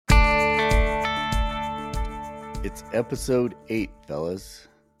It's episode 8, fellas.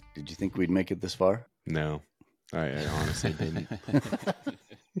 Did you think we'd make it this far? No, I honestly didn't.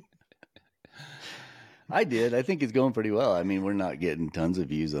 I did. I think it's going pretty well. I mean, we're not getting tons of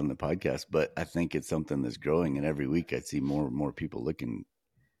views on the podcast, but I think it's something that's growing. And every week I see more and more people looking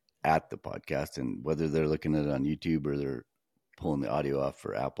at the podcast, and whether they're looking at it on YouTube or they're pulling the audio off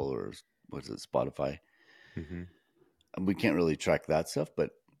for Apple or what's it, Spotify. Mm-hmm. We can't really track that stuff,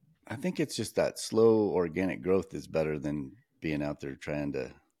 but I think it's just that slow organic growth is better than being out there trying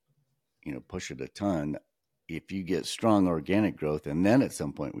to, push it a ton. If you get strong organic growth and then at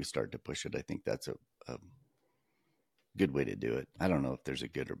some point we start to push it, I think that's a good way to do it. I don't know if there's a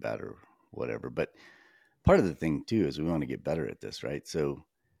good or bad or whatever, but part of the thing too is we want to get better at this, right? So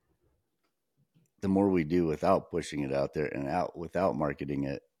the more we do without pushing it out there and out without marketing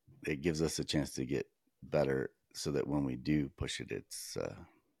it, it gives us a chance to get better so that when we do push it, it's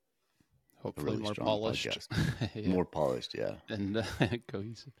hopefully really more strong polished. Yeah. More polished, yeah. And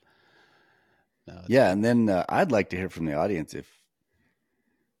cohesive. No, yeah, and then I'd like to hear from the audience if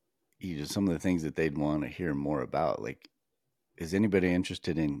some of the things that they'd want to hear more about. Like, is anybody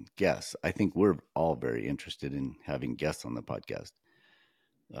interested in guests? I think we're all very interested in having guests on the podcast.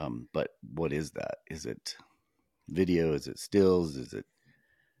 But what is that? Is it video? Is it stills? Is it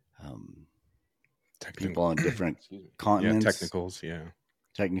people on different continents? Yeah, technicals, yeah.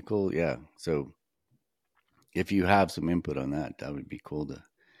 Technical, yeah. So if you have some input on that, that would be cool to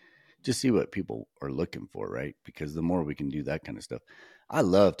just see what people are looking for, right? Because the more we can do that kind of stuff, I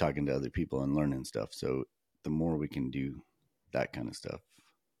love talking to other people and learning stuff. So the more we can do that kind of stuff,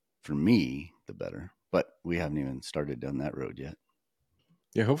 for me, the better. But we haven't even started down that road yet.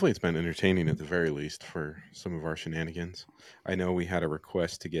 Yeah, hopefully it's been entertaining at the very least for some of our shenanigans. I know we had a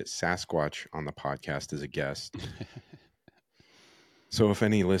request to get Sasquatch on the podcast as a guest. So if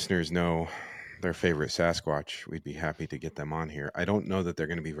any listeners know their favorite Sasquatch, we'd be happy to get them on here. I don't know that they're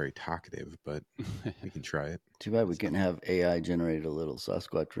going to be very talkative, but we can try it. Too bad we couldn't have AI generate a little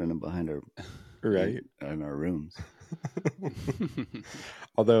Sasquatch running behind our in our rooms.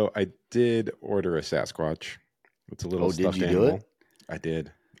 Although I did order a Sasquatch. It's a little stuffed animal. Do it? I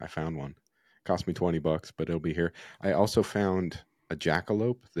did. I found one. It cost me $20, but it'll be here. I also found a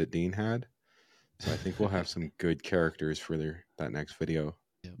jackalope that Dean had. So I think we'll have some good characters for that next video.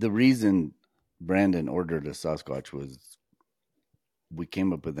 The reason Brandon ordered a Sasquatch was we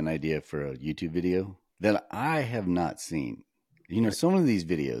came up with an idea for a YouTube video that I have not seen. Some of these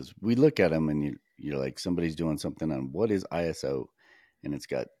videos, we look at them and you're like, somebody's doing something on what is ISO, and it's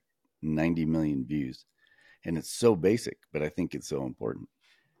got 90 million views. And it's so basic, but I think it's so important.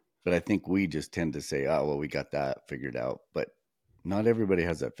 But I think we just tend to say, oh, well, we got that figured out. But not everybody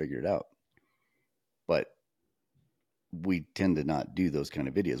has that figured out. But we tend to not do those kind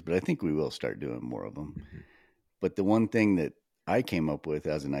of videos. But I think we will start doing more of them. Mm-hmm. But the one thing that I came up with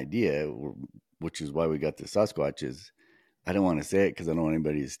as an idea, which is why we got the Sasquatch, is I don't want to say it because I don't want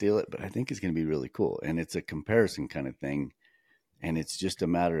anybody to steal it, but I think it's going to be really cool. And it's a comparison kind of thing. And it's just a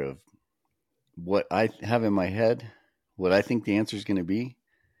matter of what I have in my head, what I think the answer is going to be.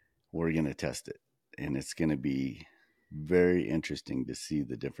 We're going to test it. And it's going to be very interesting to see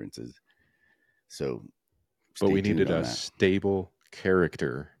the differences. So, but we needed a stable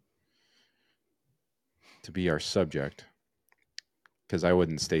character to be our subject, because I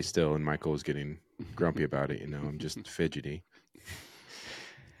wouldn't stay still and Michael was getting grumpy about it. I'm just fidgety.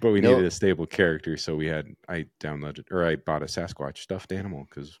 But we needed a stable character, so I bought a Sasquatch stuffed animal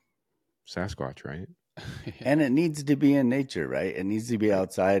because Sasquatch, right? And it needs to be in nature, right? It needs to be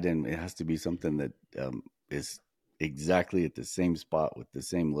outside, and it has to be something that is exactly at the same spot with the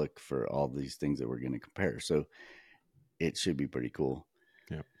same look for all these things that we're going to compare. So it should be pretty cool.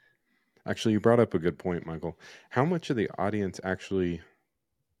 Yeah. Actually, you brought up a good point, Michael. How much of the audience actually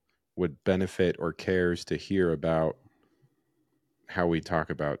would benefit or cares to hear about how we talk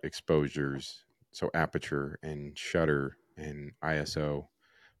about exposures, so aperture and shutter and ISO?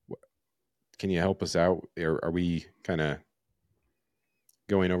 Can you help us out? Are we kind of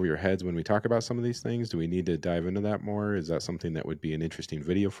going over your heads when we talk about some of these things? Do we need to dive into that more? Is that something that would be an interesting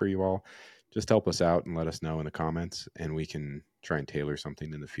video for you all? Just help us out and let us know in the comments, and we can try and tailor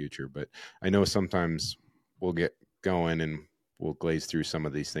something in the future. But I know sometimes we'll get going and we'll glaze through some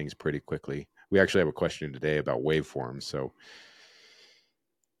of these things pretty quickly. We actually have a question today about waveforms, so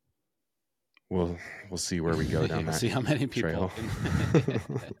we'll see where we go down that see how many people trail.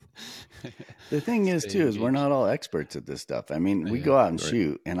 The thing is too is we're not all experts at this stuff. I mean, we go out and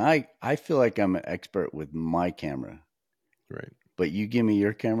shoot, and I feel like I'm an expert with my camera, right? But you give me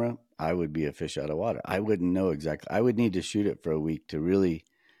your camera, I would be a fish out of water. I wouldn't know exactly. I would need to shoot it for a week to really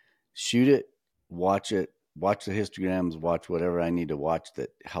shoot it, watch it, watch the histograms, watch whatever I need to watch that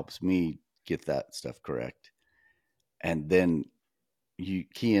helps me get that stuff correct. And then you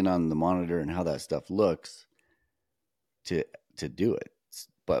key in on the monitor and how that stuff looks to do it.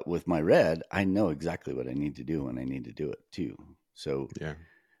 But with my red, I know exactly what I need to do when I need to do it too. So Yeah.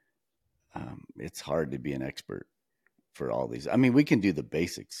 It's hard to be an expert for all these. I mean, we can do the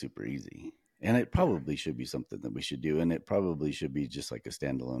basics super easy, and it probably should be something that we should do. And it probably should be just like a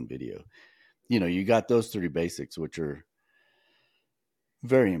standalone video. You know, you got those 3 basics, which are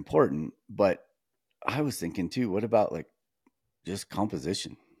very important, but I was thinking too, what about like just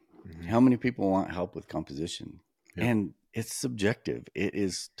composition? Mhm. How many people want help with composition? Yep. And it's subjective. It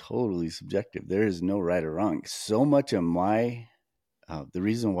is totally subjective. There is no right or wrong. So much of my, the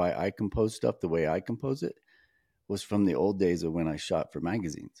reason why I compose stuff the way I compose it was from the old days of when I shot for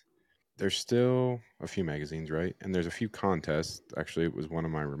magazines. There's still a few magazines, right? And there's a few contests. Actually, it was one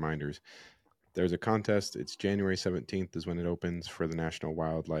of my reminders. There's a contest. It's January 17th is when it opens for the National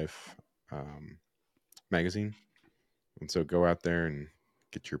Wildlife magazine. And so go out there and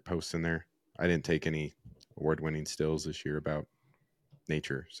get your posts in there. I didn't take any award-winning stills this year about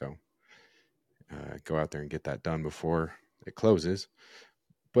nature. So go out there and get that done before it closes.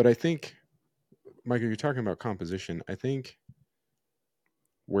 But I think, Michael, you're talking about composition. I think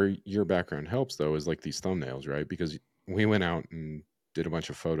where your background helps, though, is like these thumbnails, right? Because we went out and did a bunch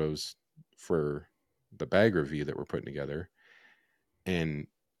of photos for the bag review that we're putting together. And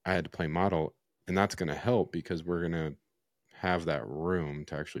I had to play model. And that's going to help because we're going to have that room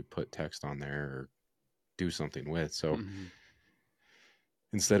to actually put text on there or do something with. So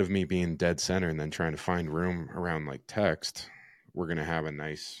instead of me being dead center and then trying to find room around like text, we're going to have a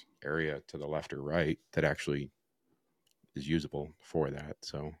nice area to the left or right that actually is usable for that.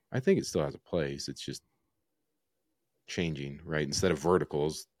 So I think it still has a place. It's just changing, right? Instead of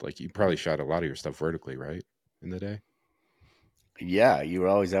verticals, like you probably shot a lot of your stuff vertically, right? In the day. Yeah, you were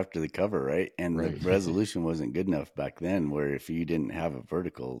always after the cover, right? And Right. the resolution wasn't good enough back then where if you didn't have a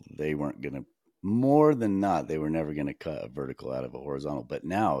vertical, they weren't going to, more than not, they were never going to cut a vertical out of a horizontal. But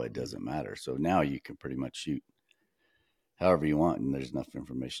now it doesn't matter. So now you can pretty much shoot however you want, and there's enough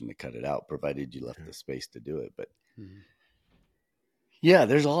information to cut it out, provided you left the space to do it. But yeah,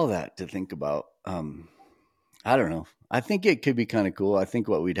 there's all that to think about. I don't know. I think it could be kind of cool. I think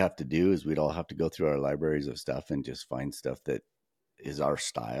what we'd have to do is we'd all have to go through our libraries of stuff and just find stuff that is our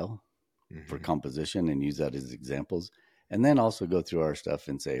style for composition and use that as examples. And then also go through our stuff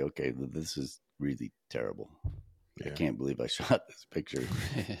and say, okay, this is really terrible. I can't believe I shot this picture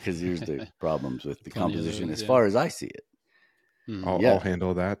because here's the problems with the composition as far as I see it. I'll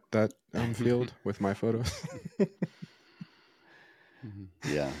handle that field with my photos.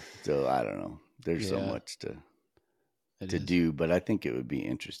 Yeah. So I don't know. There's so much to do, but I think it would be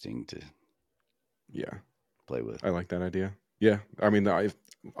interesting to play with. I like that idea. Yeah. I mean, the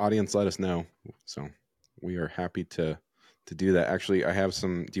audience let us know. So we are happy to do that. Actually, I have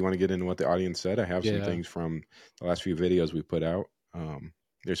some, do you want to get into what the audience said? I have some things from the last few videos we put out.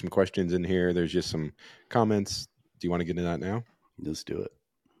 There's some questions in here. There's just some comments. Do you want to get into that now? Let's do it.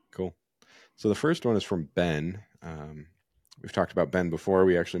 Cool. So the first one is from Ben. We've talked about Ben before.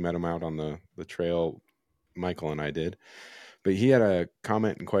 We actually met him out on the trail, Michael and I did. But he had a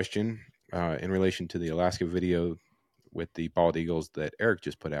comment and question in relation to the Alaska video with the bald eagles that Eric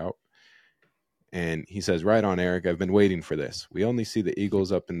just put out. And he says, right on, Eric, I've been waiting for this. We only see the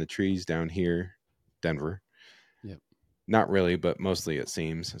eagles up in the trees down here, Denver. Yep. Not really, but mostly it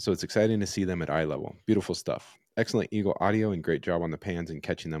seems. So it's exciting to see them at eye level. Beautiful stuff. Excellent eagle audio and great job on the pans and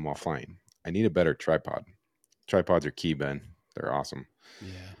catching them while flying. I need a better tripod. Tripods are key, Ben. They're awesome.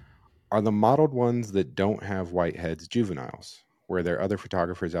 Yeah. Are the modeled ones that don't have white heads juveniles? Were there other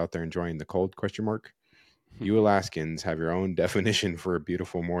photographers out there enjoying the cold? ? You Alaskans have your own definition for a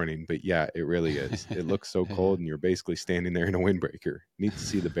beautiful morning, but yeah, it really is. It looks so cold and you're basically standing there in a windbreaker. Neat to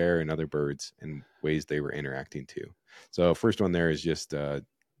see the bear and other birds and ways they were interacting too. So first one there is just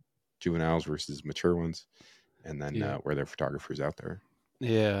juveniles versus mature ones. And then were there photographers out there?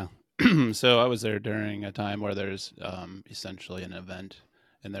 Yeah. So I was there during a time where there's essentially an event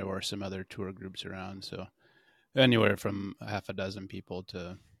and there were some other tour groups around. So anywhere from half a dozen people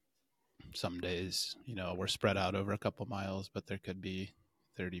to some days, we're spread out over a couple miles, but there could be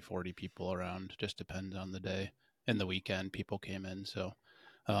 30, 40 people around. Just depends on the day. And the weekend, people came in. So,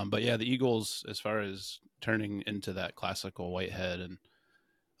 but yeah, the eagles, as far as turning into that classical whitehead and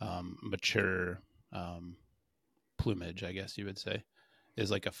mature plumage, I guess you would say,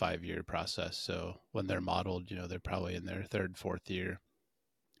 is like a 5-year process. So when they're modeled, they're probably in their 3rd, 4th year.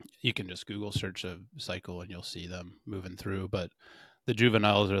 You can just Google search a cycle and you'll see them moving through. But the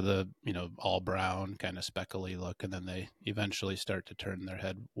juveniles are the, all brown, kind of speckly look, and then they eventually start to turn their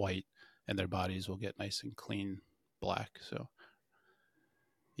head white, and their bodies will get nice and clean black. So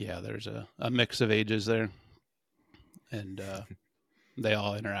yeah, there's a mix of ages there, and they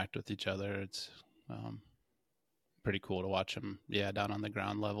all interact with each other. It's pretty cool to watch them, down on the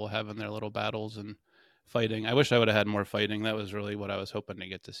ground level, having their little battles and fighting. I wish I would have had more fighting. That was really what I was hoping to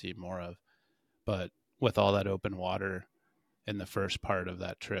get to see more of. But with all that open water in the first part of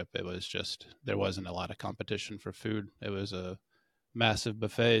that trip, it was just, there wasn't a lot of competition for food. It was a massive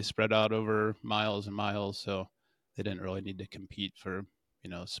buffet spread out over miles and miles. So they didn't really need to compete for,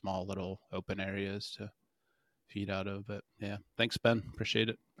 small little open areas to feed out of. But yeah, thanks, Ben. Appreciate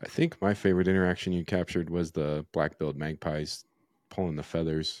it. I think my favorite interaction you captured was the black-billed magpies pulling the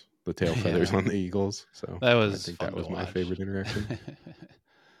feathers, the tail feathers on the eagles. So that was, I think that was my favorite interaction.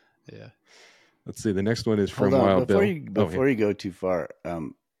 Yeah. Let's see. The next one is from Hold on, Wild before Bill. Before you go too far,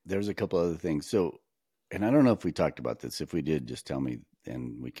 there's a couple other things. So, and I don't know if we talked about this. If we did, just tell me,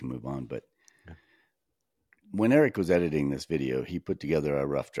 and we can move on. But when Eric was editing this video, he put together a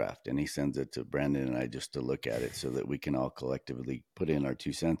rough draft, and he sends it to Brandon and I just to look at it so that we can all collectively put in our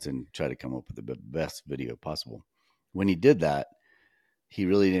 2 cents and try to come up with the best video possible. When he did that, he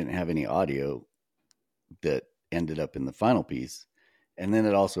really didn't have any audio that ended up in the final piece. And then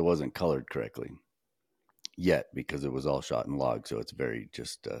it also wasn't colored correctly yet because it was all shot in log. So it's very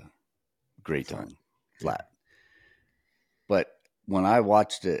just gray tone, flat. But when I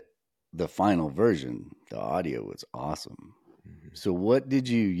watched it, the final version, the audio was awesome. Mm-hmm. So what did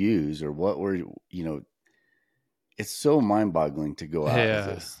you use, or what were, it's so mind boggling to go out as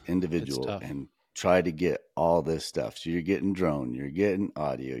this individual and try to get all this stuff. So you're getting drone, you're getting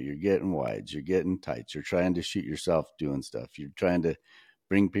audio, you're getting wides, you're getting tights, you're trying to shoot yourself doing stuff. You're trying to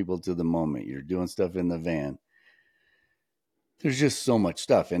bring people to the moment. You're doing stuff in the van. There's just so much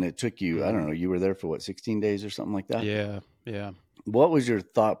stuff. And it took you, I don't know, you were there for what, 16 days or something like that? Yeah. Yeah. What was your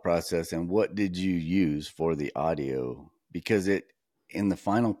thought process, and what did you use for the audio? Because in the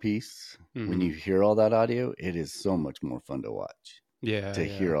final piece, when you hear all that audio, it is so much more fun to watch. Yeah. To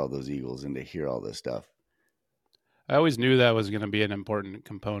hear all those eagles and to hear all this stuff. I always knew that was going to be an important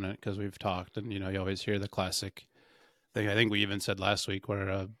component because we've talked, and, you always hear the classic thing. I think we even said last week where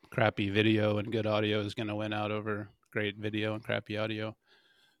a crappy video and good audio is going to win out over great video and crappy audio.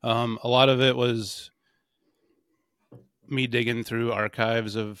 A lot of it was me digging through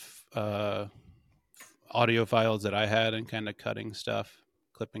archives of audio files that I had and kind of cutting stuff,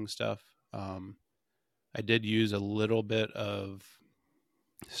 clipping stuff. I did use a little bit of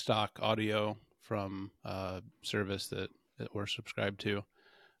stock audio from a service that we're subscribed to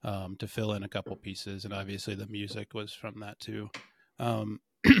fill in a couple pieces. And obviously the music was from that too.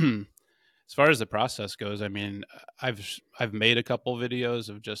 As far as the process goes, I mean, I've made a couple videos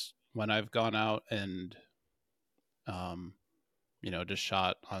of just when I've gone out and, just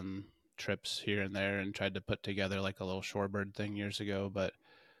shot on trips here and there and tried to put together like a little shorebird thing years ago. But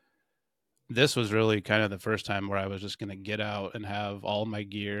this was really kind of the first time where I was just going to get out and have all my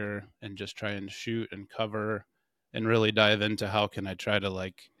gear and just try and shoot and cover and really dive into how can I try to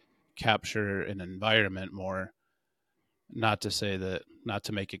like capture an environment more. Not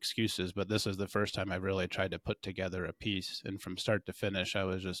to make excuses, but this is the first time I really tried to put together a piece. And from start to finish, I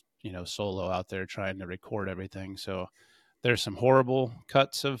was just, solo out there trying to record everything. So there's some horrible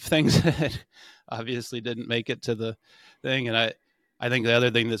cuts of things that obviously didn't make it to the thing. And I think the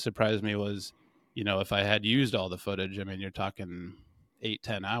other thing that surprised me was, if I had used all the footage, I mean, you're talking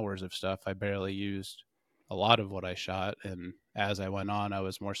 8-10 hours of stuff. I barely used a lot of what I shot. And as I went on, I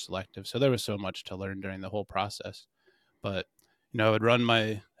was more selective. So there was so much to learn during the whole process. But, I would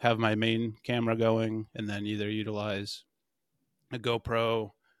have my main camera going and then either utilize a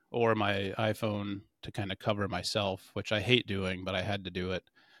GoPro or my iPhone to kind of cover myself, which I hate doing, but I had to do it.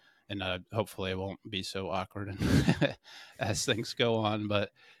 And hopefully it won't be so awkward as things go on.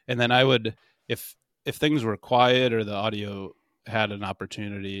 And then I would, if things were quiet or the audio had an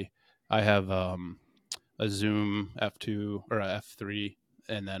opportunity, I have a Zoom F2 or a F3,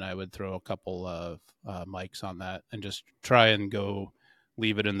 and then I would throw a couple of mics on that and just try and go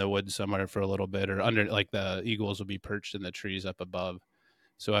leave it in the woods somewhere for a little bit, or under, like the eagles will be perched in the trees up above.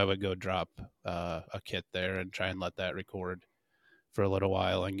 So I would go drop a kit there and try and let that record for a little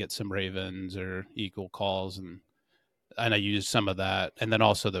while and get some ravens or eagle calls. And I used some of that. And then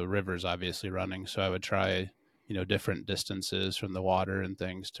also the river's obviously running. So I would try, different distances from the water and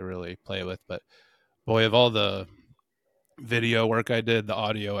things to really play with. But boy, of all the video work I did, the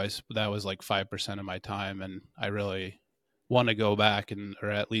audio, that was like 5% of my time. And I really want to go back or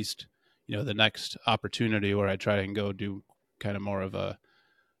at least, the next opportunity where I try and go do kind of more of a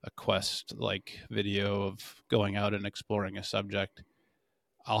quest like video of going out and exploring a subject,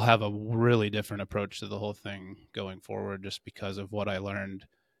 I'll have a really different approach to the whole thing going forward, just because of what I learned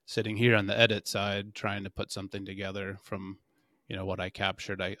sitting here on the edit side, trying to put something together from, what I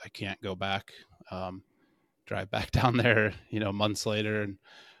captured. I can't go back, drive back down there, months later and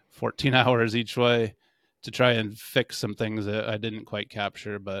 14 hours each way to try and fix some things that I didn't quite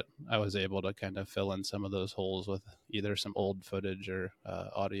capture, but I was able to kind of fill in some of those holes with either some old footage or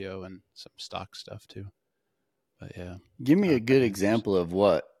audio and some stock stuff too. But yeah. Give me a good example of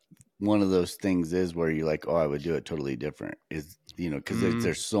what one of those things is where you're like, oh, I would do it totally different. Is, because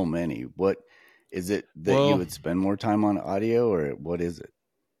there's so many. What is it that you would spend more time on audio, or what is it?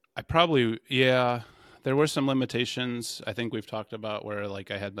 I probably, yeah, there were some limitations. I think we've talked about where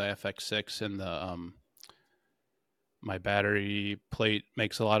like I had the FX6 and my battery plate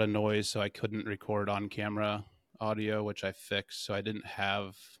makes a lot of noise, so I couldn't record on camera audio, which I fixed. So I didn't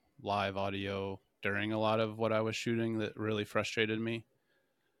have live audio during a lot of what I was shooting. That really frustrated me.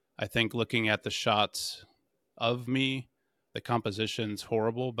 I think looking at the shots of me, the composition's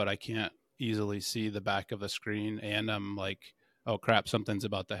horrible, but I can't easily see the back of the screen. And I'm like, oh crap, something's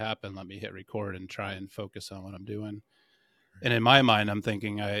about to happen. Let me hit record and try and focus on what I'm doing. And in my mind, I'm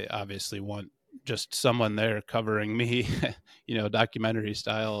thinking I obviously want just someone there covering me, documentary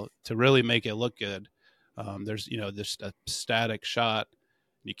style, to really make it look good. There's, just a static shot.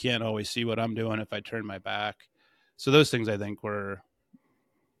 You can't always see what I'm doing if I turn my back. So those things I think were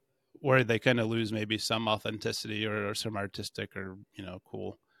where they kind of lose maybe some authenticity or some artistic or,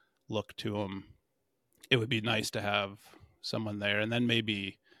 cool look to them. It would be nice to have someone there. And then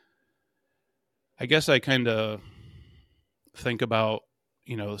maybe, I guess I kind of think about,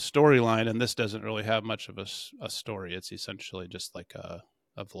 storyline, and this doesn't really have much of a story. It's essentially just like a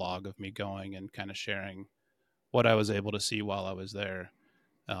vlog of me going and kind of sharing what I was able to see while I was there.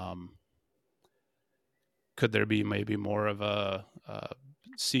 Could there be maybe more of a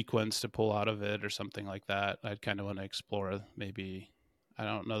sequence to pull out of it or something like that? I'd kind of want to explore. Maybe, I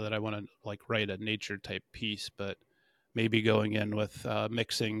don't know that I want to like write a nature type piece, but maybe going in with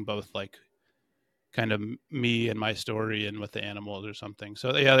mixing both like kind of me and my story and with the animals or something.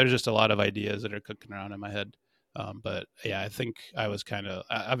 So yeah, there's just a lot of ideas that are cooking around in my head. But yeah, I think I was kind of,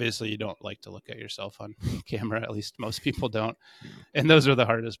 obviously you don't like to look at yourself on camera. At least most people don't. And those are the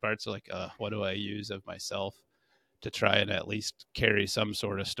hardest parts. Like, what do I use of myself to try and at least carry some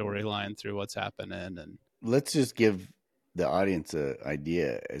sort of storyline through what's happening? And let's just give the audience an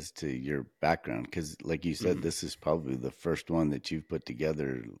idea as to your background, because like you said, this is probably the first one that you've put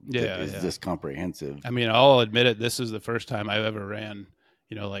together that is this comprehensive. I mean, I'll admit it, this is the first time I've ever ran,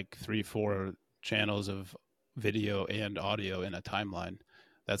 like 3-4 channels of video and audio in a timeline.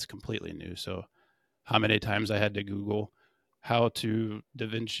 That's completely new. So how many times I had to Google how to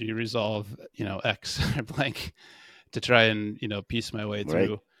DaVinci Resolve, X blank to try and, piece my way through.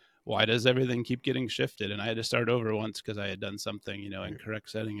 Right. Why does everything keep getting shifted? And I had to start over once because I had done something, incorrect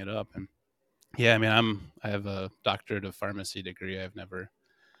setting it up. And yeah, I mean, I have a doctorate of pharmacy degree. I've never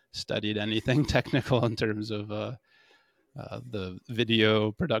studied anything technical in terms of the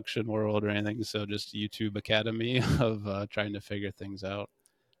video production world or anything. So just YouTube Academy of trying to figure things out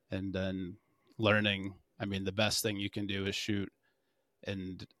and then learning. I mean, the best thing you can do is shoot.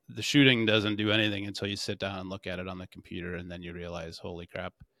 And the shooting doesn't do anything until you sit down and look at it on the computer. And then you realize, holy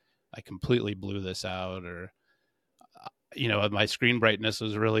crap, I completely blew this out, or, my screen brightness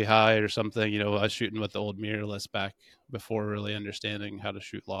was really high or something. I was shooting with the old mirrorless back before really understanding how to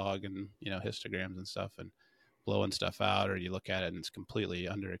shoot log and, histograms and stuff, and blowing stuff out, or you look at it and it's completely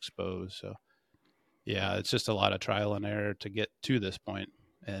underexposed. So yeah, it's just a lot of trial and error to get to this point.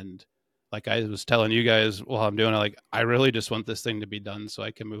 And like I was telling you guys while I'm doing it, I really just want this thing to be done so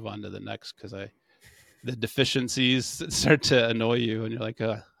I can move on to the next, because the deficiencies start to annoy you and you're like,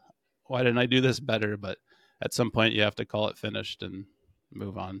 why didn't I do this better? But at some point you have to call it finished and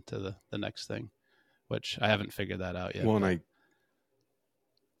move on to the next thing, which I haven't figured that out yet. Well,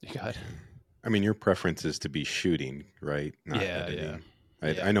 I mean, your preference is to be shooting, right? Not editing.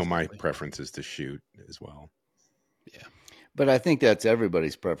 Yeah. I know my preference is to shoot as well. Yeah. But I think that's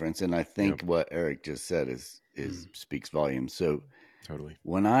everybody's preference. And I think what Eric just said is speaks volumes. So totally.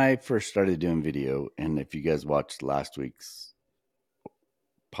 When I first started doing video, and if you guys watched last week's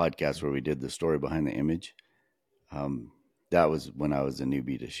podcast where we did the story behind the image, that was when I was a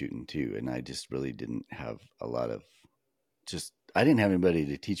newbie to shooting too. And I just really didn't have a lot of I didn't have anybody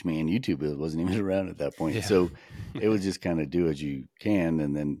to teach me, and YouTube wasn't even around at that point. Yeah. So it was just kind of do as you can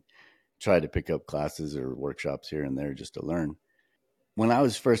and then try to pick up classes or workshops here and there just to learn. when I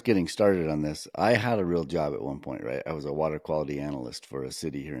was first getting started on this, I had a real job at one point, right? I was a water quality analyst for a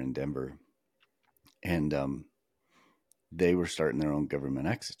city here in Denver. And they were starting their own government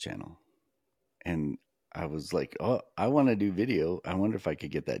access channel. And I was like, oh, I want to do video. I wonder if I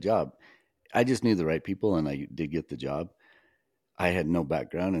could get that job. I just knew the right people and I did get the job. I had no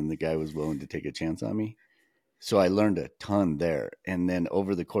background and the guy was willing to take a chance on me. So I learned a ton there. And then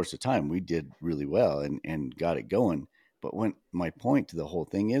over the course of time, we did really well and got it going. But when my point to the whole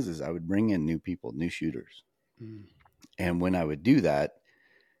thing is I would bring in new people, new shooters. Mm. And when I would do that,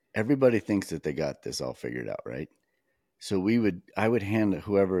 everybody thinks that they got this all figured out, right? So I would hand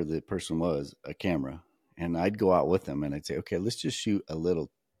whoever the person was a camera and I'd go out with them and I'd say, okay, let's just shoot a little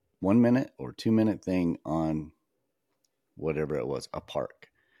 1 minute or 2 minute thing on whatever it was, a park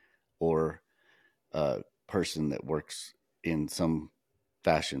or a person that works in some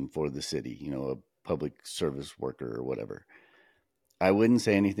fashion for the city, a public service worker or whatever. I wouldn't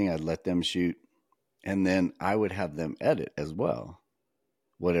say anything. I'd let them shoot. And then I would have them edit as well,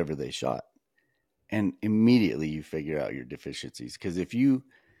 whatever they shot. And immediately you figure out your deficiencies. Because if you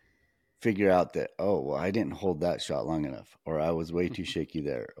figure out that, oh, well, I didn't hold that shot long enough, or I was way too shaky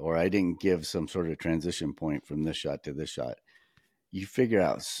there, or I didn't give some sort of transition point from this shot to this shot, you figure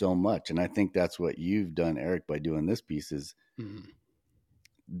out so much. And I think that's what you've done, Eric, by doing this piece is,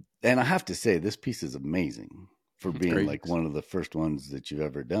 and I have to say, this piece is amazing for being Great. like one of the first ones that you've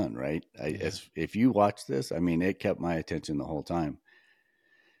ever done, right? Yeah. If you watch this, I mean, it kept my attention the whole time.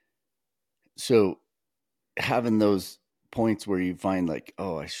 So having those points where you find like,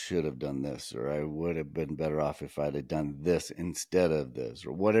 oh, I should have done this, or I would have been better off if I'd have done this instead of this,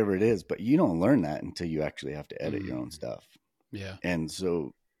 or whatever it is. But you don't learn that until you actually have to edit your own stuff. Yeah. And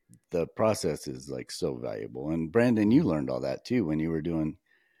so the process is like so valuable. And Brandon, you learned all that too when you were doing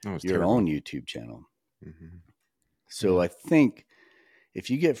your own YouTube channel. Mm-hmm. So I think if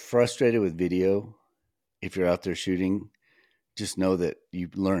you get frustrated with video, if you're out there shooting, just know that you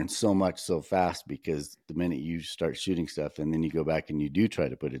learn so much so fast because the minute you start shooting stuff and then you go back and you do try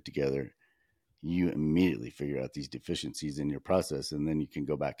to put it together, you immediately figure out these deficiencies in your process and then you can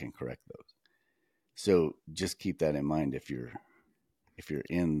go back and correct those. So just keep that in mind if you're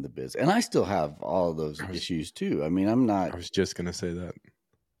in the biz. And I still have all those issues too. I mean, I was just going to say that.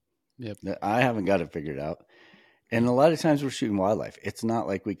 Yep. I haven't got it figured out. And a lot of times we're shooting wildlife. It's not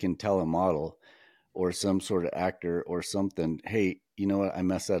like we can tell a model or some sort of actor or something, hey, you know what? I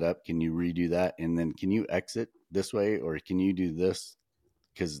messed that up. Can you redo that? And then can you exit this way or can you do this?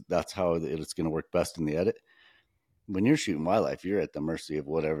 Because that's how it's going to work best in the edit. When you're shooting wildlife, you're at the mercy of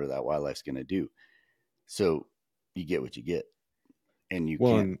whatever that wildlife's going to do. So you get what you get and you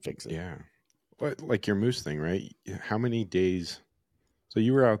can't fix it. Yeah. But like your moose thing, right? How many days? So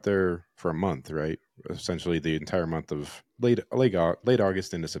you were out there for a month, right? Essentially the entire month of late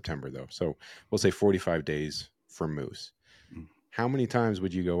August into September, though. So we'll say 45 days for moose. Mm-hmm. How many times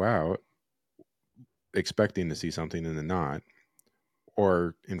would you go out expecting to see something and then not?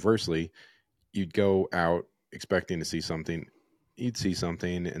 Or inversely, you'd go out expecting to see something, you'd see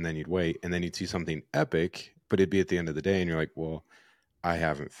something, and then you'd wait, and then you'd see something epic, but it'd be at the end of the day, and you're like, well, I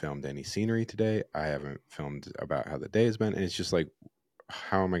haven't filmed any scenery today. I haven't filmed about how the day has been. And it's just like,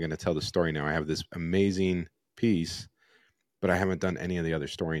 how am I going to tell the story now? I have this amazing piece, but I haven't done any of the other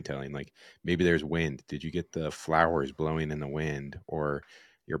storytelling. Like maybe there's wind. Did you get the flowers blowing in the wind? Or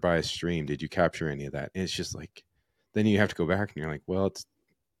you're by a stream. Did you capture any of that? And it's just like, then you have to go back and you're like, well, it's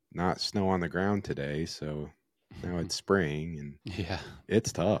not snow on the ground today. So now it's spring and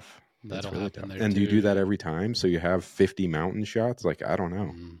it's tough. That'll really happen tough. there and too, do you do that every time? So you have 50 mountain shots? Like, I don't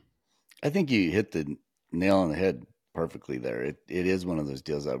know. I think you hit the nail on the head perfectly there. It is one of those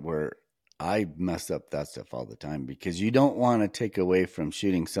deals that where I mess up that stuff all the time because you don't want to take away from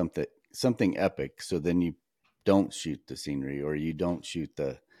shooting something epic. So then you don't shoot the scenery or you don't shoot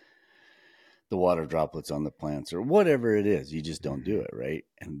the water droplets on the plants or whatever it is. You just don't do it. Right.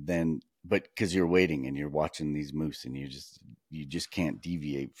 And then, but because you're waiting and you're watching these moose and you just can't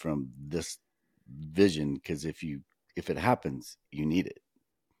deviate from this vision. Because if it happens, you need it.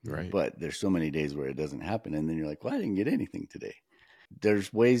 Right. But there's so many days where it doesn't happen. And then you're like, well, I didn't get anything today.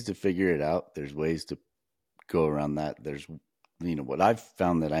 There's ways to figure it out. There's ways to go around that. There's, what I've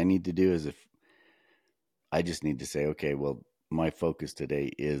found that I need to do is if I just need to say, okay, well, my focus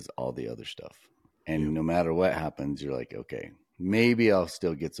today is all the other stuff. And no matter what happens, you're like, okay, maybe I'll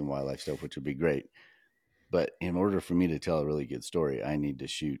still get some wildlife stuff, which would be great. But in order for me to tell a really good story, I need to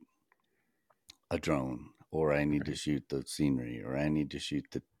shoot a drone or I need to shoot the scenery or I need to shoot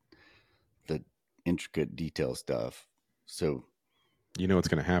the intricate detail stuff. So you know what's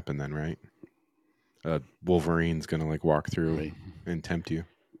going to happen then, right? Wolverine's gonna like walk through Right. and tempt you.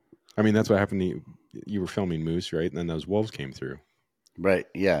 I mean, that's what happened to you. You were filming moose, right? And then those wolves came through. Right.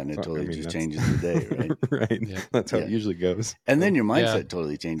 Yeah. And it So, totally I mean, just that's changes the day, right? right. Yep. That's how Yeah. it usually goes. And then your mindset Yeah.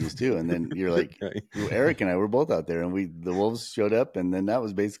 totally changes too. And then you're like, Right. well, Eric and I were both out there, and the wolves showed up, and then that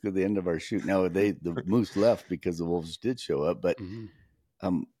was basically the end of our shoot. Now the moose left because the wolves did show up, but Mhm.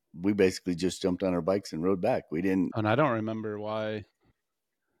 we basically just jumped on our bikes and rode back. We didn't. And I don't remember why.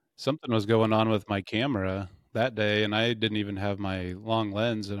 Something was going on with my camera that day, and I didn't even have my long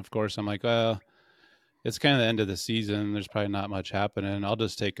lens. And of course, I'm like, well, it's kind of the end of the season. There's probably not much happening. I'll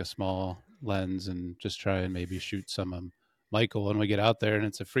just take a small lens and just try and maybe shoot some of Michael when we get out there. And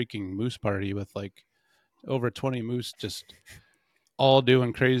it's a freaking moose party with like over 20 moose just all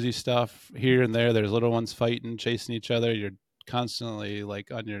doing crazy stuff here and there. There's little ones fighting, chasing each other. You're constantly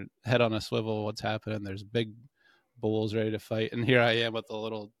like on your head on a swivel. What's happening? There's big bulls ready to fight. And here I am with a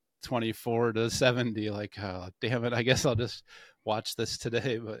little 24 to 70, like, oh, damn it. I guess I'll just watch this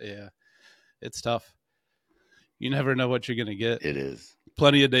today. But yeah, it's tough. You never know what you're going to get. It is.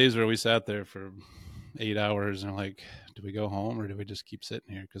 Plenty of days where we sat there for 8 hours and like, do we go home or do we just keep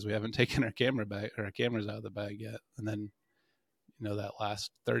sitting here? Because we haven't taken our cameras out of the bag yet. And then, you know, that last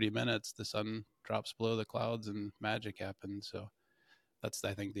 30 minutes, the sun drops below the clouds and magic happens. So that's,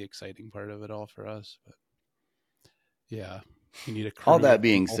 I think, the exciting part of it all for us. But yeah, you need a crew All that of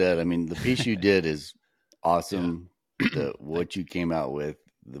being people. said, I mean, the piece you did is awesome. What you came out with,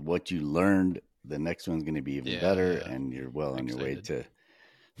 what you learned, the next one's going to be even better, and you're well on your way to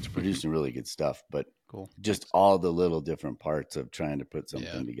producing really good stuff. But Cool. just all the little different parts of trying to put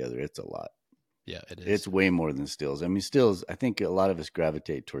something together, it's a lot. Yeah, it is. It's way more than stills. I mean, stills, I think a lot of us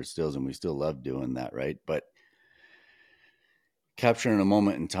gravitate towards stills, and we still love doing that, right? But capturing a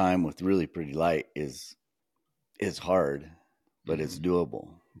moment in time with really pretty light is hard, but it's doable.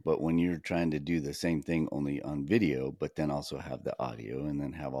 But when you're trying to do the same thing only on video, but then also have the audio and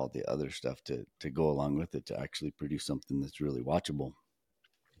then have all the other stuff to go along with it to actually produce something that's really watchable,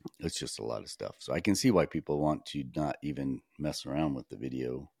 it's just a lot of stuff. So I can see why people want to not even mess around with the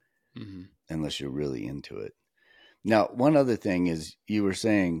video unless you're really into it. Now, one other thing is you were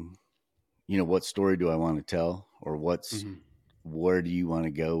saying, you know, what story do I want to tell, or where do you want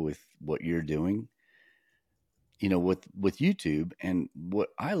to go with what you're doing? You know, with YouTube, and what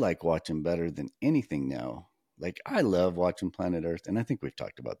I like watching better than anything now, like I love watching Planet Earth, and I think we've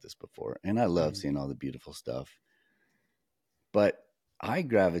talked about this before, and I love seeing all the beautiful stuff. But I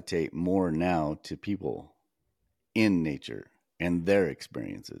gravitate more now to people in nature and their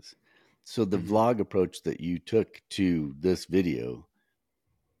experiences. So the vlog approach that you took to this video,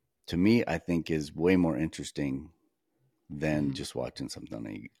 to me, I think is way more interesting than just watching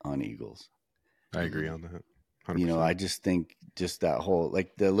something on Eagles. I agree on that. 100%. You know, I just think just that whole,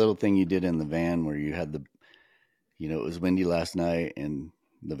 like the little thing you did in the van where you had you know, it was windy last night and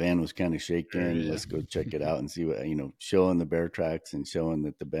the van was kind of shaking. Let's go check it out and see what, you know, showing the bear tracks and showing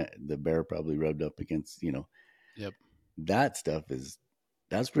that the bear probably rubbed up against, you know, that stuff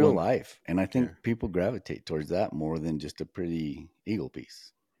that's real life. And I think people gravitate towards that more than just a pretty eagle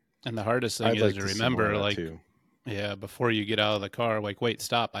piece. And the hardest thing is to remember, like, yeah, before you get out of the car, like, wait,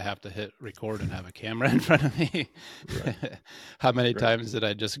 stop. I have to hit record and have a camera in front of me. Right. How many times did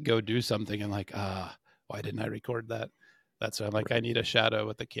I just go do something and like, why didn't I record that? That's why I'm like, I need a shadow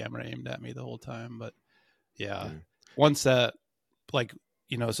with the camera aimed at me the whole time. But yeah, once that, like,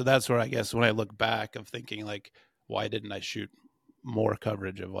 you know, so that's where I guess when I look back of thinking like, why didn't I shoot more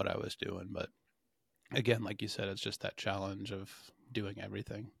coverage of what I was doing? But again, like you said, it's just that challenge of doing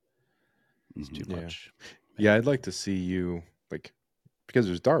everything. It's too much. Yeah, I'd like to see you, like, because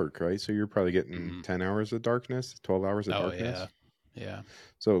it was dark, right? So you're probably getting 10 hours of darkness, 12 hours of darkness. Yeah.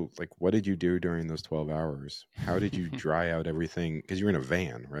 So, like, what did you do during those 12 hours? How did you dry out everything? Because you were in a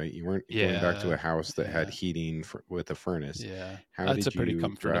van, right? You weren't going back to a house that had heating with a furnace. Yeah. How did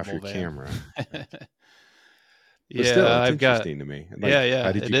you dry off your camera? But still, it's interesting to me. Like,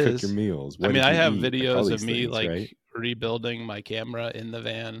 how did you cook your meals? What I have videos of me like rebuilding my camera in the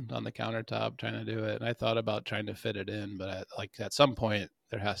van on the countertop, trying to do it. And I thought about trying to fit it in, but like at some point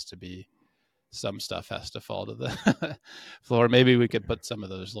there has to be some stuff has to fall to the floor. Maybe we could put some of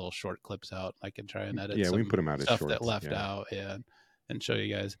those little short clips out. I can try and edit. Yeah, we can put them out as stuff that left out. Yeah, and show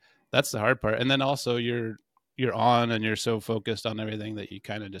you guys. That's the hard part. And then also you're on and you're so focused on everything that you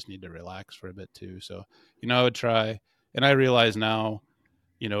kind of just need to relax for a bit too. So, you know, I would try, and I realize now,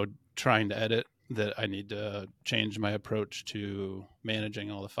 you know, trying to edit that I need to change my approach to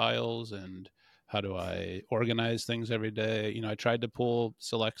managing all the files and how do I organize things every day. You know, I tried to pull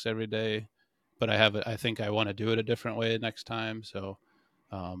selects every day, but I think I want to do it a different way next time. So,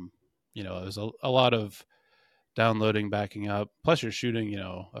 it was a lot of downloading, backing up. Plus, you're shooting,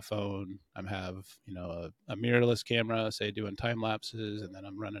 a phone. I have, a mirrorless camera, say doing time lapses, and then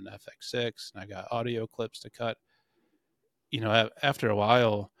I'm running FX6, and I got audio clips to cut. After a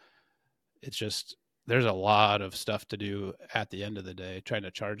while, it's just there's a lot of stuff to do at the end of the day, trying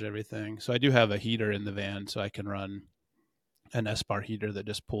to charge everything. So I do have a heater in the van, so I can run an S-bar heater that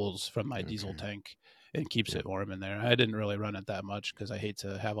just pulls from my diesel tank and keeps it warm in there. I didn't really run it that much because I hate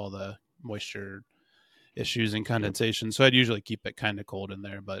to have all the moisture issues and condensation. So I'd usually keep it kind of cold in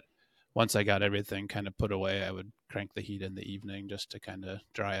there. But once I got everything kind of put away, I would crank the heat in the evening just to kind of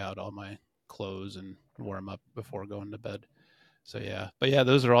dry out all my clothes and warm up before going to bed. So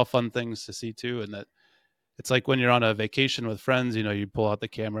those are all fun things to see too. And that it's like when you're on a vacation with friends, you pull out the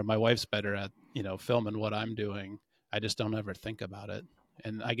camera. My wife's better at, filming what I'm doing. I just don't ever think about it.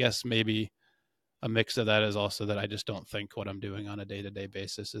 And I guess maybe a mix of that is also that I just don't think what I'm doing on a day-to-day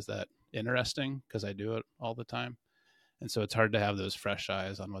basis is that interesting because I do it all the time. And so it's hard to have those fresh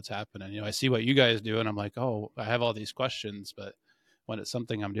eyes on what's happening. I see what you guys do and I'm like, oh, I have all these questions, but when it's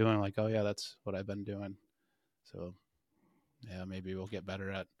something I'm doing, I'm like, oh yeah, that's what I've been doing. So yeah, maybe we'll get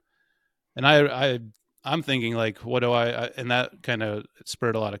better at. And I'm thinking like, what do and that kind of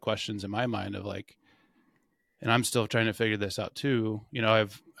spurred a lot of questions in my mind of like, and I'm still trying to figure this out too.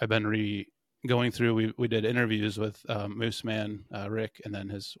 I've been going through. We did interviews with Moose Man Rick and then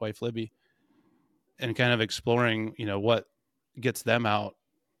his wife Libby, and kind of exploring what gets them out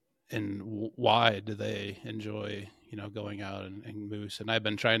and why do they enjoy going out and moose. And I've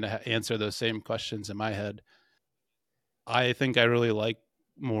been trying to answer those same questions in my head. I think I really like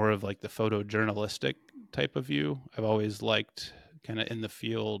more of like the photojournalistic type of view. I've always liked kind of in the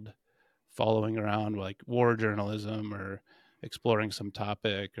field following around like war journalism or exploring some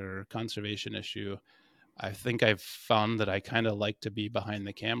topic or conservation issue. I think I've found that I kind of like to be behind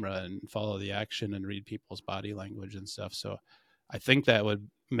the camera and follow the action and read people's body language and stuff. So I think that would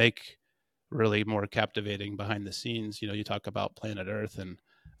make really more captivating behind the scenes. You talk about Planet Earth, and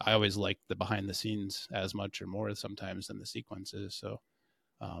I always like the behind the scenes as much or more sometimes than the sequences. So,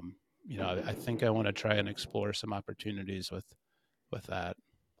 I think I want to try and explore some opportunities with that.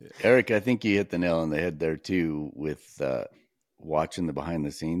 Eric, I think you hit the nail on the head there too with watching the behind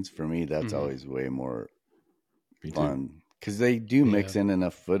the scenes. For me, that's always way more fun because they do mix in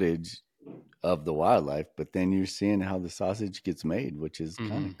enough footage of the wildlife, but then you're seeing how the sausage gets made, which is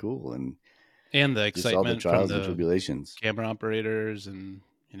kind of cool. And the excitement all the trials from the and tribulations, camera operators, and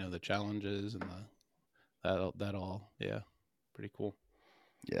the challenges and that all, pretty cool.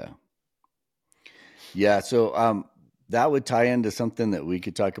 Yeah. So that would tie into something that we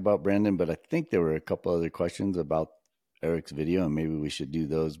could talk about, Brandon. But I think there were a couple other questions about Eric's video, and maybe we should do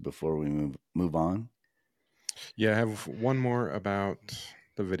those before we move on. Yeah, I have one more about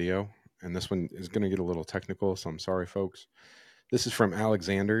the video, and this one is going to get a little technical, so I'm sorry, folks. This is from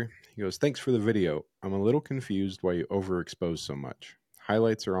Alexander. He goes, "Thanks for the video. I'm a little confused why you overexpose so much.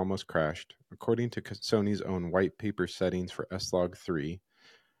 Highlights are almost crashed. According to Sony's own white paper settings for S-Log 3,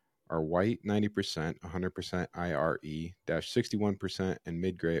 are white 90%, 100% IRE, dash 61%, and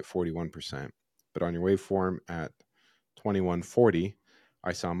mid-gray at 41%. But on your waveform at 2140,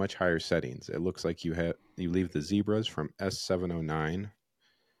 I saw much higher settings. It looks like you leave the zebras from S709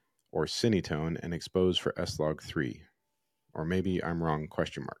 or Cinetone and expose for S-Log 3. Or maybe I'm wrong,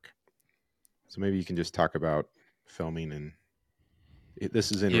 question mark." So maybe you can just talk about filming and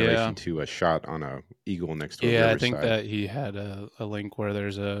this is in relation to a shot on a eagle next to a riverside. I think that he had a link where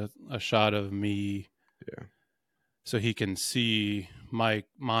there's a shot of me. Yeah. So he can see my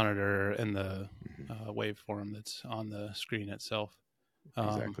monitor and the waveform that's on the screen itself.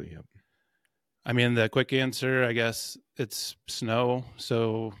 Exactly. Yep. I mean, the quick answer, I guess, it's snow,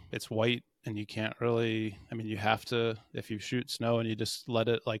 so it's white, and you can't really. I mean, you have to if you shoot snow and you just let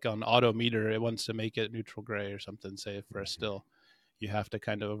it like on auto meter, it wants to make it neutral gray or something. Say for a still, you have to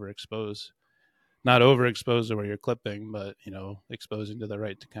kind of overexpose. Not overexposed to where you're clipping, but exposing to the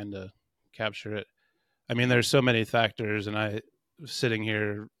right to kind of capture it. I mean, there's so many factors, and I sitting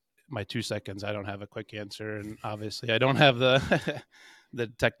here, my 2 seconds, I don't have a quick answer, and obviously I don't have the the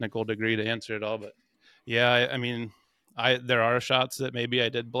technical degree to answer it all. But yeah, I mean, there are shots that maybe I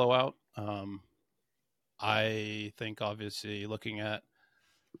did blow out. I think obviously looking at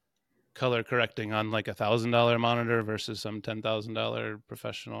color correcting on like $1,000 monitor versus some $10,000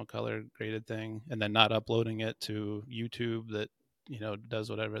 professional color graded thing, and then not uploading it to YouTube that does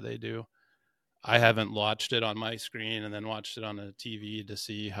whatever they do. I haven't watched it on my screen and then watched it on a TV to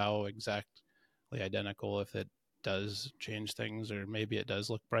see how exactly identical, if it does change things, or maybe it does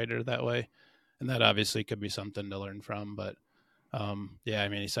look brighter that way. And that obviously could be something to learn from. But Yeah, I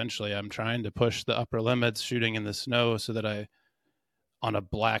mean, essentially, I'm trying to push the upper limits shooting in the snow so that on a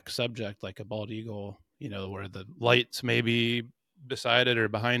black subject like a bald eagle, where the lights may be beside it or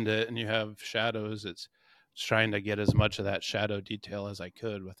behind it and you have shadows, it's trying to get as much of that shadow detail as I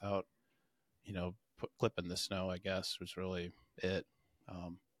could without, clipping the snow, I guess, was really it.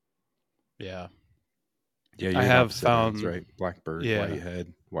 Um, yeah. Yeah, I you're have opposite ends, found, right? Blackbird, yeah,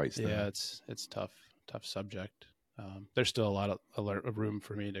 whitehead, white yeah, snow. it's tough subject. There's still a lot of room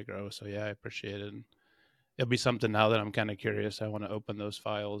for me to grow. So yeah, I appreciate it. And it'll be something now that I'm kind of curious. I want to open those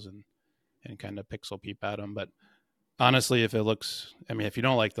files and kind of pixel peep at them. But honestly, if you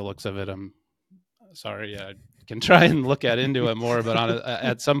don't like the looks of it, I'm sorry. I can try and look into it more. But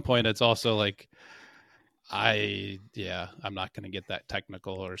at some point, it's also like, I'm not going to get that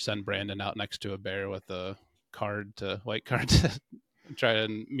technical or send Brandon out next to a bear with a white card to try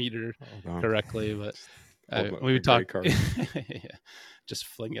and meet her Hold on. correctly. But Hold up we a gray talk, card. yeah, just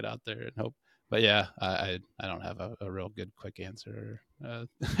fling it out there and hope. But yeah, I don't have a real good quick answer,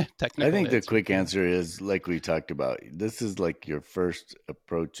 technical. I think the answer quick for that. answer is like we talked about. This is like your first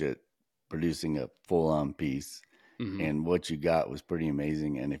approach at producing a full-on piece, Mhm. and what you got was pretty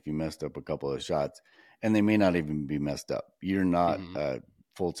amazing. And if you messed up a couple of shots, and they may not even be messed up, you're not Mhm. a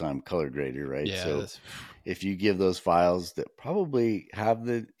full-time color grader, right? Yeah, So if you give those files that probably have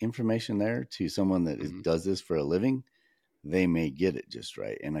the information there to someone that mhm. does this for a living, they may get it just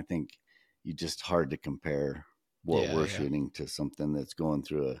right. And I think you just hard to compare what Yeah, we're yeah, shooting to something that's going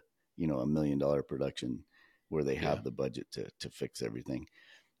through $1 million production where they yeah. have the budget to fix everything.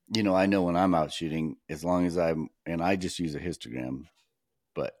 I know when I'm out shooting, as long as I just use a histogram,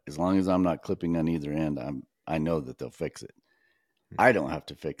 but as long as I'm not clipping on either end, I know that they'll fix it. I don't have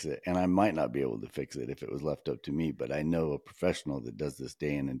to fix it, and I might not be able to fix it if it was left up to me, but I know a professional that does this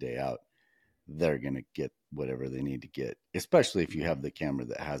day in and day out, they're going to get whatever they need to get, especially if you Mhm. have the camera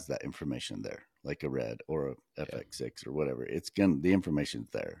that has that information there, like a Red or a Yeah. FX6 or whatever. The information's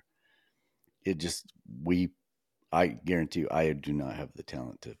there. It just, I guarantee you, I do not have the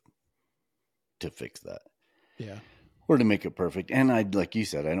talent to fix that Yeah. or to make it perfect. And like you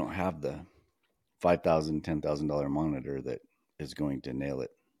said, I don't have the $5,000, $10,000 monitor that is going to nail it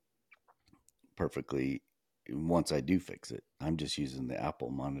perfectly once I do fix it. I'm just using the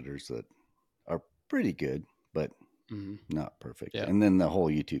Apple monitors that are pretty good, but Mhm. not perfect. Yeah. And then the whole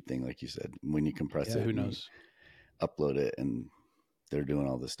YouTube thing, like you said, when you compress Yeah. it Who and you knows? upload it and they're doing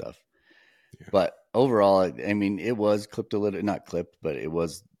all this stuff. Yeah. But overall, I mean, it was clipped a little, not clipped, but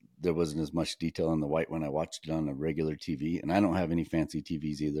there wasn't as much detail in the white when I watched it on a regular TV. And I don't have any fancy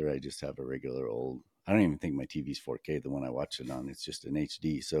TVs either. I just have a regular old, I don't even think my TV's 4K, the one I watched it on. It's just an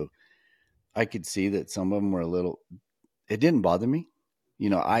HD. So I could see that some of them were it didn't bother me.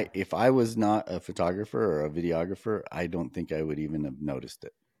 If I was not a photographer or a videographer, I don't think I would even have noticed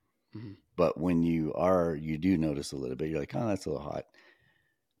it. Mhm. But when you do notice a little bit. You're like, oh, that's a little hot.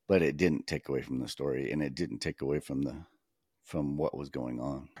 But it didn't take away from the story, and it didn't take away from what was going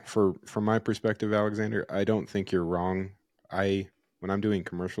on. From my perspective, Alexander, I don't think you're wrong. When I'm doing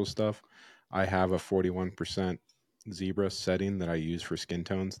commercial stuff, I have a 41% zebra setting that I use for skin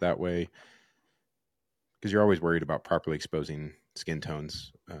tones. That way, because you're always worried about properly exposing skin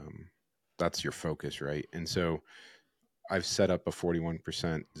tones. That's your focus, right? And so I've set up a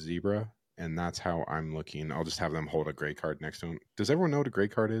 41% zebra, and that's how I'm looking. I'll just have them hold a gray card next to them. Does everyone know what a gray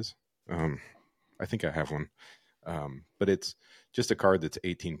card is? I think I have one. But it's just a card that's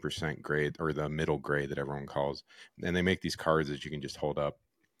 18% gray, or the middle gray that everyone calls. And they make these cards that you can just hold up.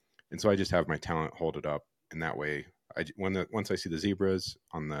 And so I just have my talent hold it up. And that way, once I see the zebras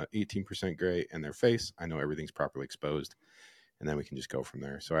on the 18% gray and their face, I know everything's properly exposed. And then we can just go from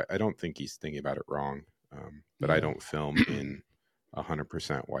there. So I don't think he's thinking about it wrong. But I Yeah. don't film in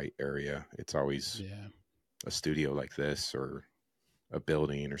 100% white area. It's always Yeah. a studio like this or a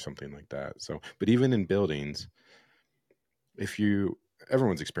building or something like that. So, but even in buildings, if you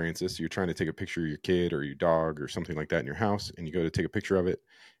everyone's experienced this, you're trying to take a picture of your kid or your dog or something like that in your house, and you go to take a picture of it,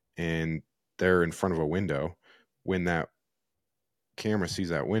 and they're in front of a window. When that camera sees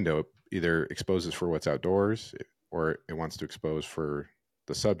that window, it either exposes for what's outdoors, or it wants to expose for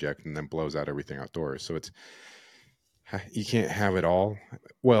the subject, and then blows out everything outdoors. So you can't have it all.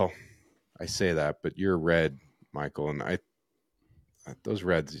 Well, I say that, but you're red, Michael, and those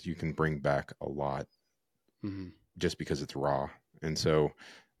reds you can bring back a lot Mhm. just because it's raw. And so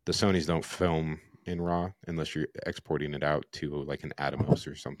the Sonys don't film in RAW unless you're exporting it out to like an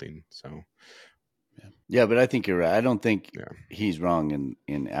Atomos or something. So Yeah, but I think you're right. I don't think yeah, he's wrong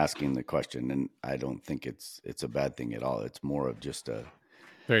in asking the question, and I don't think it's a bad thing at all. It's more of just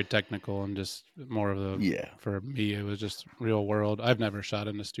very technical and just more of the, Yeah. for me, it was just real world. I've never shot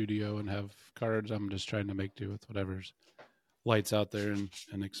in a studio and have cards. I'm just trying to make do with whatever's lights out there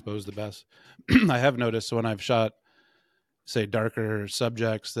and expose the best. I have noticed when I've shot, say, darker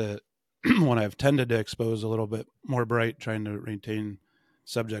subjects that when I've tended to expose a little bit more bright, trying to retain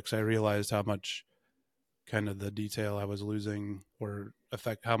subjects, I realized how much kind of the detail I was losing or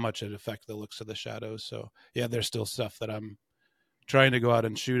how much it affect the looks of the shadows. So yeah, there's still stuff that I'm trying to go out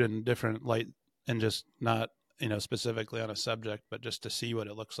and shoot in different light and just not, specifically on a subject, but just to see what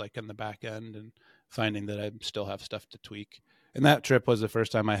it looks like in the back end and finding that I still have stuff to tweak. And that trip was the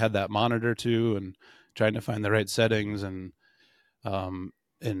first time I had that monitor too, and trying to find the right settings and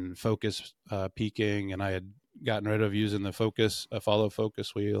focus peaking. And I had gotten rid of using a follow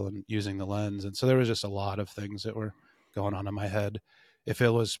focus wheel and using the lens. And so there was just a lot of things that were going on in my head. If it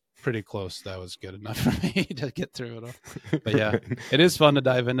was pretty close, that was good enough for me to get through it all. But yeah, it is fun to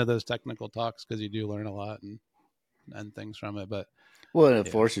dive into those technical talks because you do learn a lot and things from it. But well, it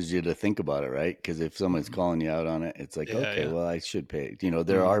forces you to think about it, right? Because if someone's calling you out on it, it's like, well, I should pay.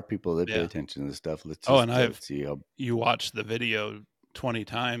 There are people that pay attention to this stuff. Let's just see how you watch the video 20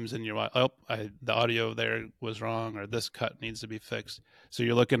 times and you're like, the audio there was wrong, or this cut needs to be fixed. So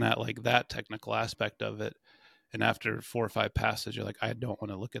you're looking at like that technical aspect of it. And after 4 or 5 passes, you're like, I don't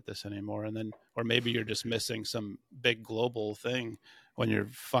want to look at this anymore. And then, or maybe you're just missing some big global thing when you're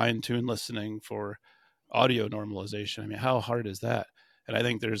fine-tuned listening for audio normalization. I mean, how hard is that? And I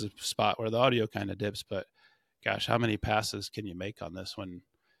think there's a spot where the audio kind of dips, but gosh, how many passes can you make on this when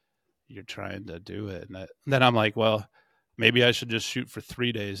you're trying to do it? And then I'm like, well, maybe I should just shoot for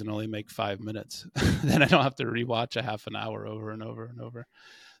 3 days and only make 5 minutes. Then I don't have to rewatch a half an hour over and over and over.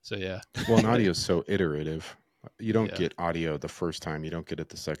 So yeah. Well, and audio is so iterative. You don't get audio the first time. You don't get it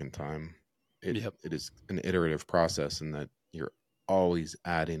the second time. It is an iterative process, in that you're always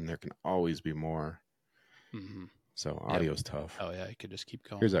adding. There can always be more. Mm-hmm. So audio is tough. Oh yeah, you could just keep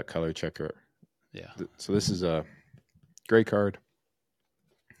going. Here's that color checker. Yeah. So this is a gray card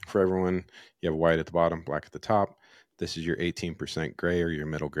for everyone. You have white at the bottom, black at the top. This is your 18% gray, or your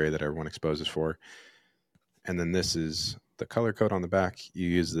middle gray that everyone exposes for. And then this is the color code on the back. You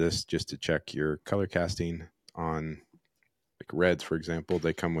use this just to check your color casting on, like, reds, for example.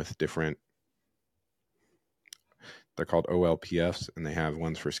 They come with different, they're called OLPFs, and they have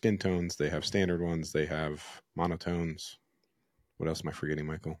ones for skin tones. They have standard ones. They have monotones. What else am I forgetting,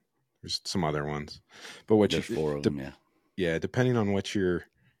 Michael? There's some other ones. But there's 4 of them, yeah. Yeah, depending on what you're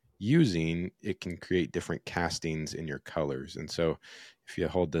using, it can create different castings in your colors. And so if you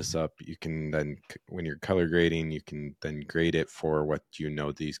hold this up, you can then, when you're color grading, you can then grade it for what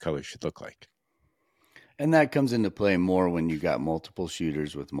these colors should look like. And that comes into play more when you got multiple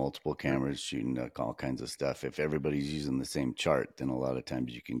shooters with multiple cameras shooting all kinds of stuff. If everybody's using the same chart, then a lot of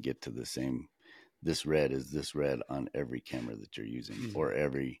times you can get to the same, this red is this red on every camera that you're using, or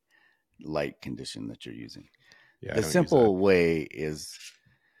every light condition that you're using. Yeah, the simple way is,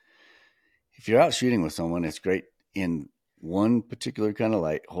 if you're out shooting with someone, it's great in one particular kind of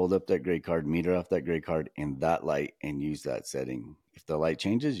light, hold up that gray card, meter off that gray card in that light, and use that setting. If the light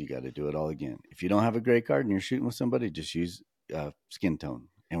changes, you got to do it all again. If you don't have a gray card and you're shooting with somebody, just use skin tone.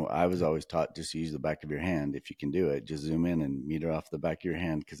 And I was always taught, just use the back of your hand. If you can do it, just zoom in and meter off the back of your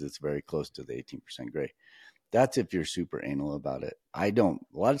hand, because it's very close to the 18% gray. That's if you're super anal about it. A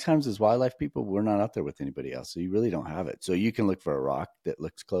lot of times as wildlife people, we're not out there with anybody else, so you really don't have it. So you can look for a rock that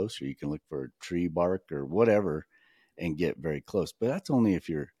looks close, or you can look for a tree bark or whatever and get very close. But that's only if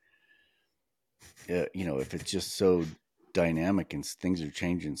you're, if it's just so dynamic and things are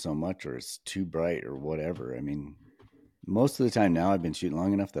changing so much, or it's too bright or whatever. I mean, most of the time now I've been shooting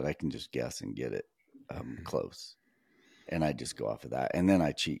long enough that I can just guess and get it close. And I just go off of that. And then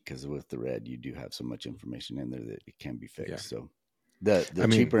I cheat, because with the red, you do have so much information in there that it can be fixed. Yeah. So the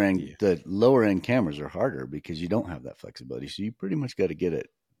cheaper end, the lower end cameras are harder because you don't have that flexibility. So you pretty much got to get it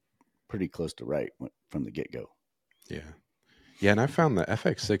pretty close to right from the get-go. Yeah. Yeah, and I found the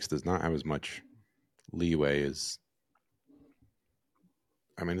FX6 does not have as much leeway as,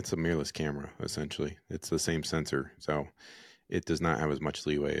 it's a mirrorless camera, essentially. It's the same sensor. So it does not have as much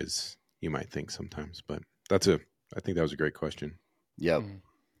leeway as you might think sometimes. But I think that was a great question. Yep.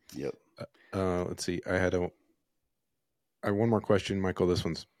 Yep. Let's see. I had one more question, Michael. This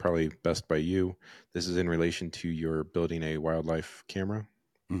one's probably best by you. This is in relation to your building a wildlife camera,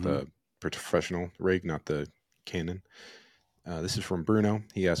 the professional rig, not the Canon. This is from Bruno.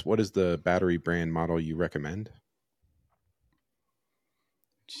 He asked, what is the battery brand model you recommend?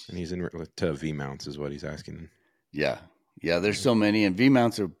 And he's to V-mounts is what he's asking. Yeah. Yeah, there's so many. And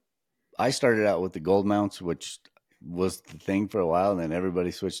V-mounts I started out with the gold mounts, which was the thing for a while, and then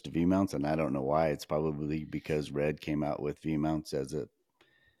everybody switched to V mounts, and I don't know why. It's probably because Red came out with V mounts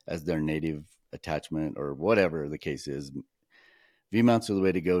as their native attachment, or whatever the case is. V mounts are the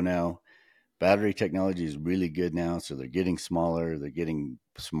way to go now. Battery technology is really good now, so they're getting smaller, they're getting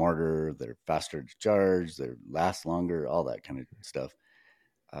smarter, they're faster to charge, they last longer, all that kind of stuff.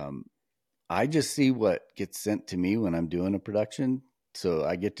 I just see what gets sent to me when I'm doing a production, so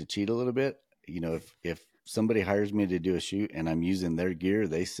I get to cheat a little bit. If somebody hires me to do a shoot and I'm using their gear,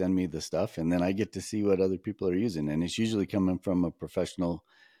 they send me the stuff, and then I get to see what other people are using, and it's usually coming from a professional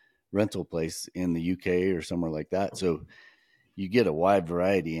rental place in the UK or somewhere like that. So you get a wide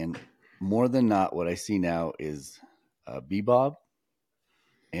variety, and more than not, what I see now is Bebob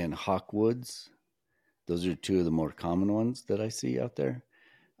and Hawkwoods. Those are two of the more common ones that I see out there.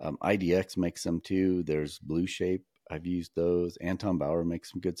 IDX makes them too. There's Blue Shape. I've used those. Anton Bauer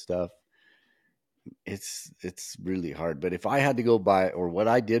makes some good stuff. It's really hard. But if I had to go buy, or what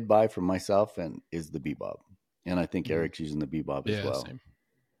I did buy for myself, and is the Bebob, and I think Eric's using the Bebob as well. Same.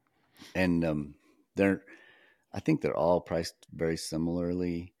 And I think they're all priced very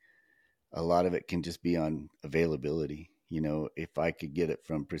similarly. A lot of it can just be on availability. If I could get it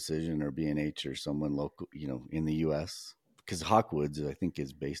from Precision or B&H or someone local, in the US, because Hawkwoods, I think,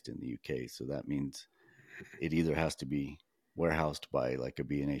 is based in the UK. So that means it either has to be warehoused by like a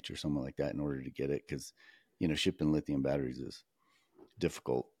B&H or someone like that in order to get it. Because, shipping lithium batteries is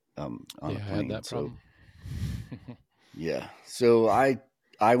difficult on a plane. I had that problem. Yeah. So I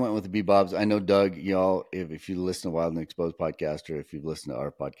went with the Bebobs. I know Doug, y'all, if you listen to Wild and Exposed podcast, or if you've listened to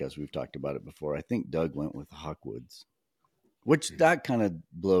our podcast, we've talked about it before. I think Doug went with the Hawkwoods, which that kind of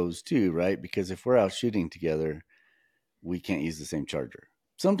blows too, right? Because if we're out shooting together, we can't use the same charger.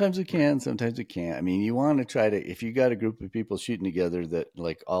 Sometimes we can, sometimes we can't. I mean, you want to try to, if you got a group of people shooting together that,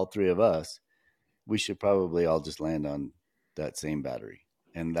 like all three of us, we should probably all just land on that same battery.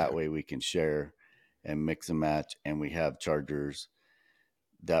 And that way we can share and mix and match, and we have chargers.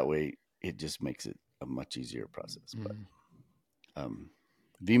 That way it just makes it a much easier process. But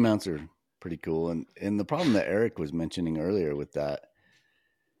V mounts are pretty cool. And the problem that Eric was mentioning earlier with that,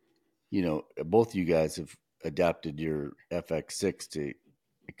 both you guys have adapted your FX6 to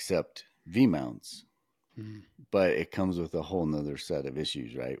accept V mounts, but it comes with a whole nother set of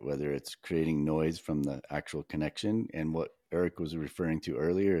issues, right? Whether it's creating noise from the actual connection, and what Eric was referring to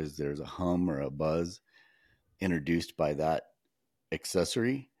earlier is there's a hum or a buzz introduced by that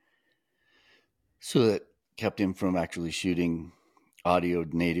accessory. So that kept him from actually shooting audio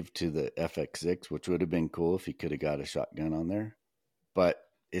native to the FX6, which would have been cool if he could have got a shotgun on there. But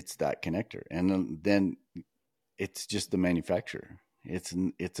it's that connector. And then it's just the manufacturer.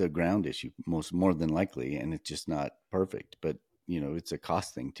 It's a ground issue, more than likely, and it's just not perfect. But, it's a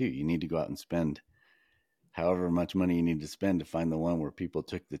cost thing too. You need to go out and spend however much money you need to spend to find the one where people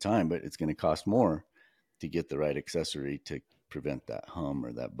took the time, but it's going to cost more to get the right accessory to prevent that hum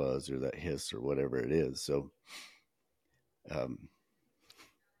or that buzz or that hiss or whatever it is. So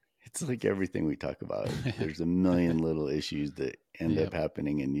it's like everything we talk about. There's a million little issues that end up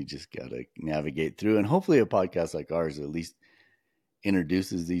happening, and you just got to navigate through. And hopefully a podcast like ours at least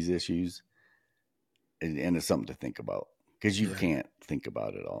introduces these issues, and it's something to think about, because you can't think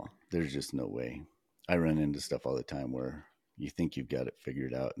about it all. There's just no way. I run into stuff all the time where you think you've got it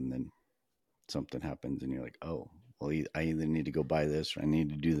figured out, and then something happens and you're like, oh, well, I either need to go buy this, or I need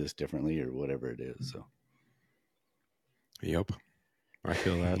to do this differently, or whatever it is. So, yep, I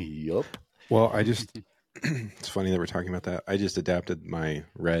feel that. Yep. Well, it's funny that we're talking about that. I just adapted my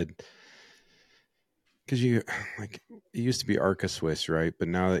Red, because it used to be Arca Swiss, right? But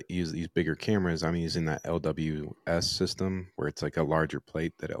now that you use these bigger cameras, I'm using that LWS system where it's like a larger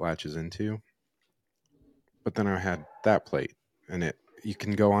plate that it latches into. But then I had that plate, and you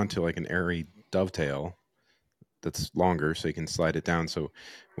can go onto like an airy dovetail that's longer, so you can slide it down. So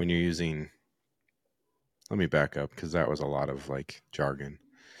when you're using, let me back up, because that was a lot of like jargon.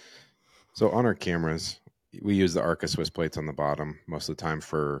 So on our cameras, we use the Arca Swiss plates on the bottom most of the time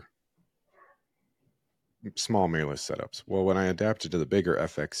for small mirrorless setups. Well, when I adapted to the bigger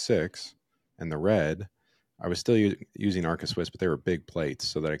FX6 and the Red, I was still using Arca Swiss, but they were big plates,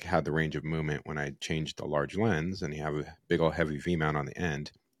 so that I had the range of movement when I changed the large lens, and you have a big old heavy V mount on the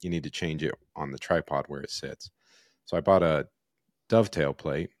end. You need to change it on the tripod where it sits. So I bought a dovetail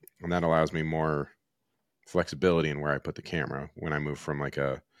plate, and that allows me more flexibility in where I put the camera when I move from like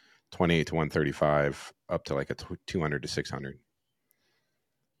a 28 to 135 up to like a 200 to 600.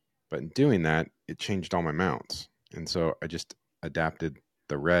 But in doing that, it changed all my mounts. And so I just adapted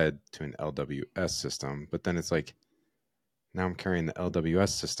the Red to an LWS system. But then it's like, now I'm carrying the LWS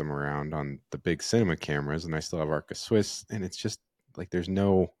system around on the big cinema cameras, and I still have Arca Swiss, and it's just like there's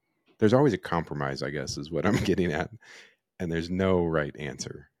always a compromise, I guess, is what I'm getting at, and there's no right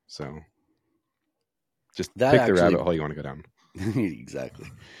answer. So just That pick the actually, rabbit hole you want to go down. exactly.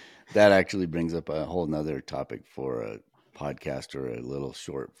 That actually brings up a whole nother topic for a podcast or a little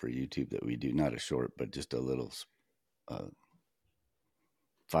short for YouTube that we do. Not a short, but just a little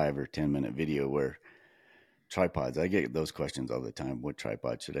 5 or 10 minute video where tripods, I get those questions all the time. What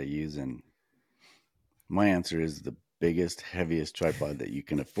tripod should I use? And my answer is the biggest, heaviest tripod that you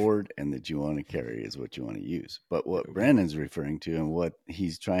can afford and that you want to carry is what you want to use. But what Brandon's referring to and what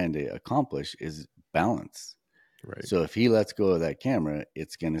he's trying to accomplish is balance. Right. So if he lets go of that camera,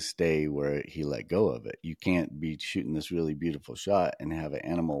 it's going to stay where he let go of it. You can't be shooting this really beautiful shot and have an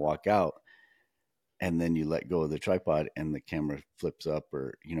animal walk out and then you let go of the tripod and the camera flips up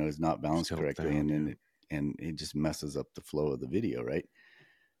or, is not balanced correctly. Down, and it just messes up the flow of the video. Right.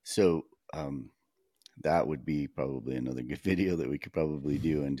 So, that would be probably another good video that we could probably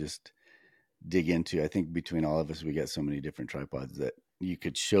do and just dig into. I think between all of us, we got so many different tripods that you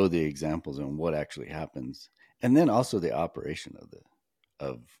could show the examples on what actually happens. And then also the operation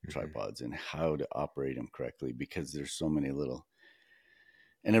of tripods and how to operate them correctly, because there's so many little,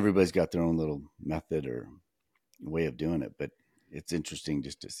 and everybody's got their own little method or way of doing it, but it's interesting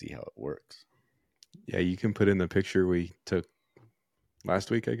just to see how it works. Yeah, you can put in the picture we took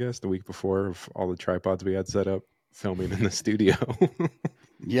last week, I guess, the week before, of all the tripods we had set up filming in the studio.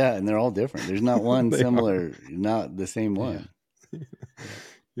 Yeah, and they're all different. There's not one similar, not the same one.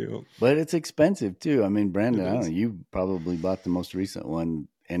 Yeah. But it's expensive too. I mean, Brandon, I don't know, you probably bought the most recent one,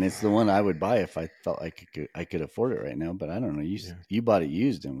 and it's the one I would buy if I felt like I could afford it right now. But I don't know. You bought it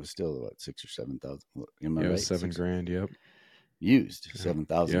used and was still what, 6,000 or 7,000? Am I right? $7,000. Yep. Used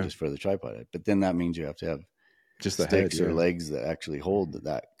 7,000 just for the tripod. But then that means you have to have just the sticks head, or legs that actually hold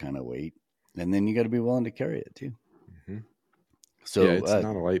that kind of weight, and then you got to be willing to carry it too. Mm-hmm. So it's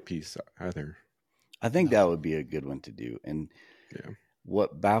not a light piece either. I think that would be a good one to do. And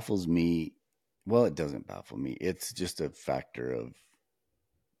what baffles me, well, it doesn't baffle me. It's just a factor of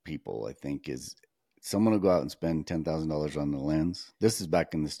people, I think, is someone will go out and spend $10,000 on the lens. This is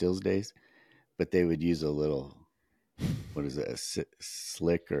back in the stills days, but they would use a little, what is it, a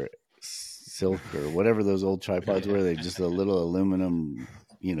slick or silk or whatever those old tripods were. They just a little aluminum,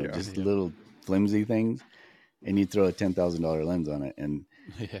 just little flimsy things. And you throw a $10,000 lens on it. And,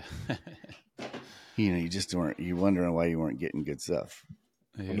 you just you're wondering why you weren't getting good stuff.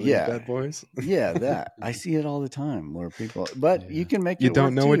 Bad boys. That I see it all the time where people, but you can make it. You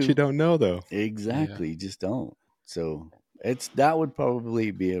don't know too. what you don't know, though. Exactly, you just don't. So that would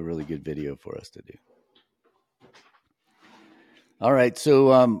probably be a really good video for us to do. All right,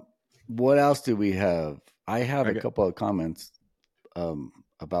 so what else do we have? I have a couple of comments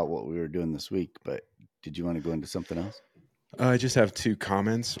about what we were doing this week, but did you want to go into something else? I just have 2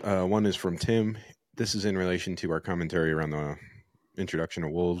 comments. One is from Tim. This is in relation to our commentary around the introduction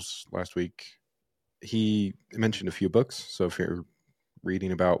of wolves last week. He mentioned a few books. So if you're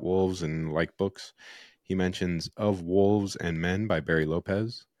reading about wolves and like books, he mentions Of Wolves and Men by Barry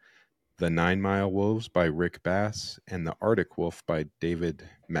Lopez, The 9 Mile Wolves by Rick Bass, and The Arctic Wolf by David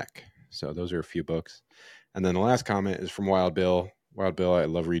Meck. So those are a few books. And then the last comment is from Wild Bill. Wild Bill, I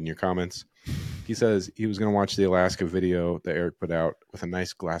love reading your comments. He says he was going to watch the Alaska video that Eric put out with a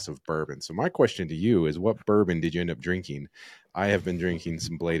nice glass of bourbon. So my question to you is, what bourbon did you end up drinking? I have been drinking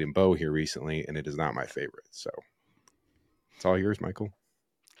some Blade and Bow here recently, and it is not my favorite. So it's all yours, Michael.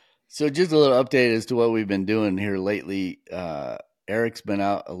 So just a little update as to what we've been doing here lately. Eric's been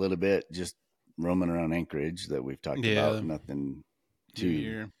out a little bit, just roaming around Anchorage that we've talked about. Nothing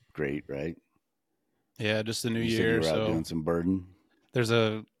too great, right? Yeah, just the new you year. Said you were out doing some birding. There's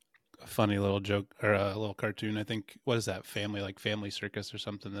a funny little joke or a little cartoon. I think, what is that, Family Circus or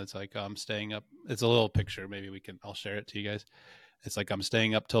something, that's like, I'm staying up. It's a little picture. Maybe I'll share it to you guys. It's like, I'm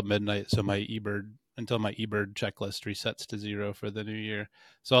staying up till midnight so until my eBird checklist resets to 0 for the new year.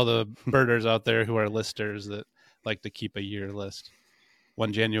 So all the birders out there who are listers that like to keep a year list,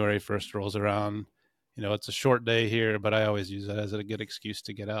 when January 1st rolls around, it's a short day here, but I always use that as a good excuse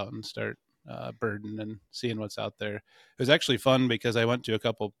to get out and start birding and seeing what's out there. It was actually fun because I went to a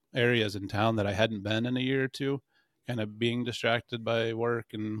couple areas in town that I hadn't been in a year or two, kind of being distracted by work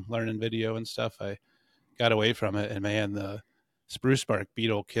and learning video and stuff. I got away from it, and man, the spruce bark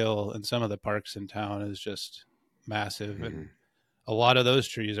beetle kill in some of the parks in town is just massive. And a lot of those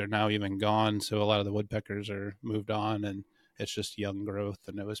trees are now even gone, so a lot of the woodpeckers are moved on, and it's just young growth,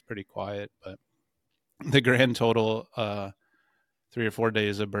 and it was pretty quiet. But the grand total 3 or 4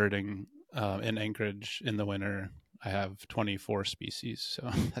 days of birding in Anchorage in the winter, I have 24 species, so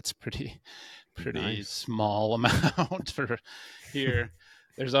that's pretty Nice. small amount for here.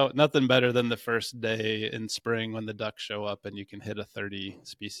 There's nothing better than the first day in spring when the ducks show up and you can hit a 30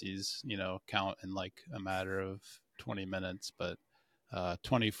 species, count in like a matter of 20 minutes. But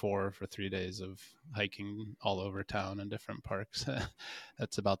 24 for 3 days of hiking all over town in different parks.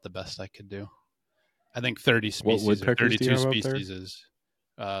 That's about the best I could do. I think 30 What species or woodpeckers do you 32 have up there? species is.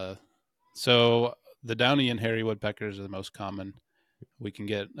 So the downy and hairy woodpeckers are the most common. We can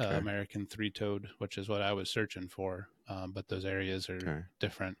get Okay. American three-toed, which is what I was searching for, but those areas are Okay.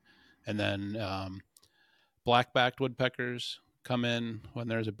 different. And then black-backed woodpeckers come in when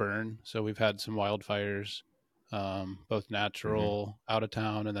there's a burn. So we've had some wildfires, both natural out of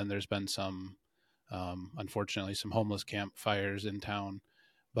town, and then there's been some, unfortunately, some homeless campfires in town.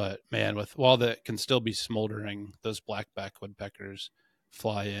 But man, while that can still be smoldering, those black-backed woodpeckers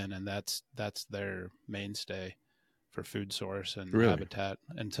fly in, and that's their mainstay for food source and Really? habitat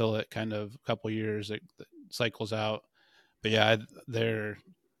until it kind of a couple years it cycles out. But yeah, they're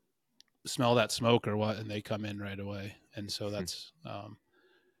smell that smoke or what, and they come in right away. And so that's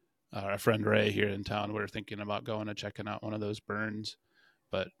our friend Ray here in town. We're thinking about going and checking out one of those burns,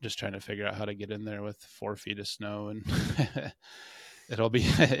 but just trying to figure out how to get in there with 4 feet of snow, and it'll be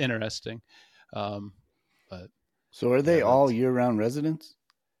interesting. But So are they Yeah, all that's- year-round residents?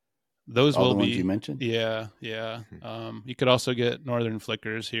 those All will the ones be you mentioned? Yeah. You could also get northern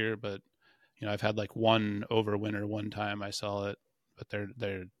flickers here, but I've had like one overwinter one time. I saw it, but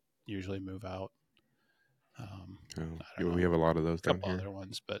they're usually move out. I don't We know, have a lot of those a down couple here. other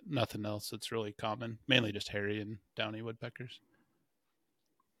ones, but nothing else that's really common. Mainly just hairy and downy woodpeckers.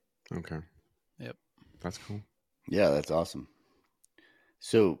 Okay. Yep. That's cool. Yeah, that's awesome.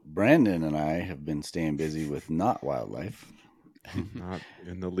 So Brandon and I have been staying busy with not wildlife. Not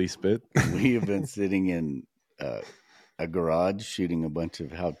in the least bit. We have been sitting in a garage shooting a bunch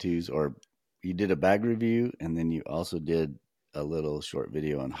of how-tos, or you did a bag review, and then you also did a little short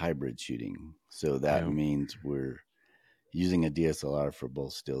video on hybrid shooting. So that Yep. means we're using a DSLR for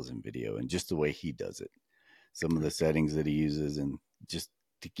both stills and video, and just the way he does it. Some of the settings that he uses, and just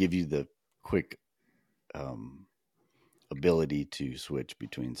to give you the quick ability to switch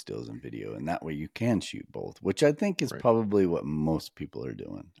between stills and video, and that way you can shoot both, which I think is Right. probably what most people are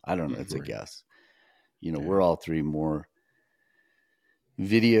doing. I don't know, it's a Right. guess. Yeah. We're all three more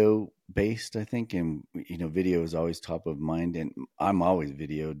video based, I think, and video is always top of mind, and I'm always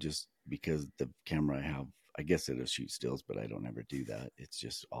video just because the camera I have, I guess it'll shoot stills, but I don't ever do that. It's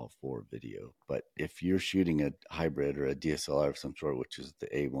just all for video. But if you're shooting a hybrid or a DSLR of some sort, which is the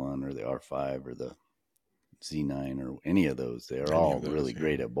A1 or the R5 or the Z9 or any of those, they're Any all of those, really yeah.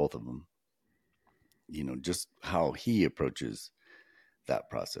 great at both of them. Just how he approaches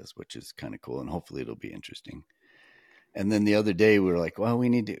that process, which is kind of cool, and hopefully it'll be interesting. And then the other day we were like, well, we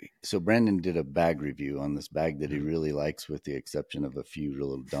need to. So Brandon did a bag review on this bag that he really likes, with the exception of a few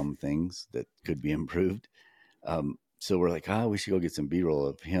little dumb things that could be improved. So we're like, we should go get some B-roll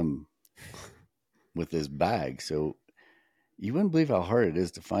of him with this bag. So you wouldn't believe how hard it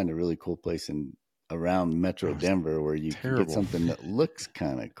is to find a really cool place around Metro Denver where you can get something that looks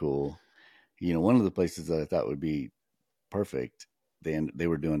kind of cool. One of the places that I thought would be perfect, they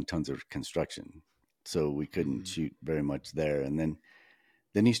were doing tons of construction, so we couldn't shoot very much there. And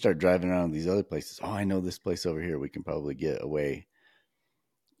then you start driving around these other places. Oh, I know this place over here we can probably get away.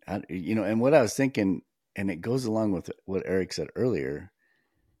 And what I was thinking, and it goes along with what Eric said earlier,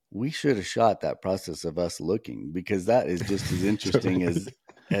 we should have shot that process of us looking, because that is just as interesting Totally.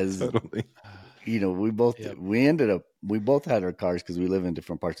 as Totally. we both had our cars because we live in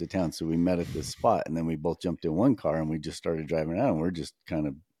different parts of town. So we met at this spot, and then we both jumped in one car and we just started driving around. We're just kind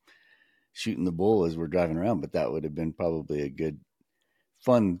of shooting the bull as we're driving around. But that would have been probably a good,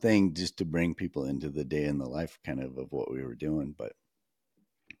 fun thing just to bring people into the day in the life kind of what we were doing. But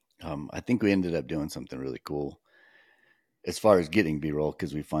I think we ended up doing something really cool as far as getting B-roll,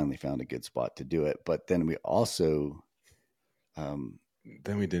 because we finally found a good spot to do it. But then we also, Then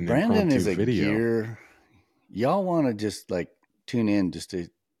we did an Brandon is impromptu a video. gear. Y'all want to just like tune in just to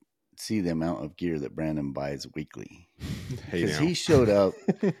see the amount of gear that Brandon buys weekly, Hey, because now. he showed up.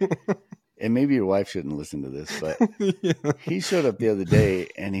 And maybe your wife shouldn't listen to this, but Yeah. he showed up the other day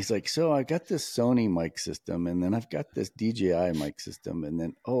and he's like, so I got this Sony mic system, and then I've got this DJI mic system, and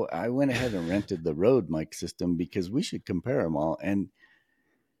then, I went ahead and rented the Rode mic system because we should compare them all. And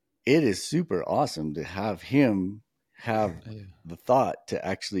it is super awesome to have him have the thought to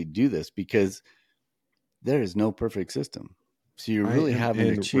actually do this, because there is no perfect system. So you're really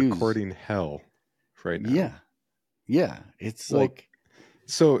having to choose. Recording hell right now. Yeah. It's Well, like,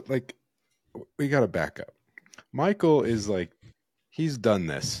 so like we got to back up. Michael is like, he's done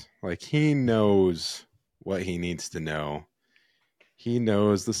this. Like, he knows what he needs to know. He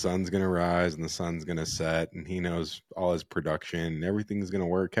knows the sun's going to rise and the sun's going to set, and he knows all his production and everything's going to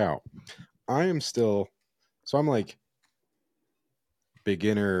work out. I am still, so I'm like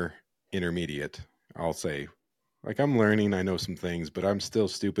beginner intermediate, I'll say. Like, I'm learning, I know some things, but I'm still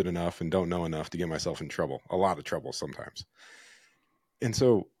stupid enough and don't know enough to get myself in trouble, a lot of trouble sometimes. And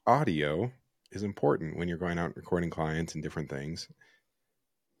so audio is important when you're going out and recording clients and different things.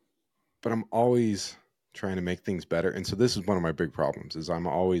 But I'm always trying to make things better. And so this is one of my big problems is I'm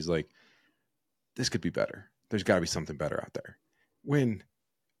always like, this could be better. There's got to be something better out there. When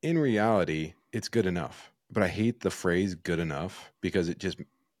in reality, it's good enough. But I hate the phrase good enough because it just,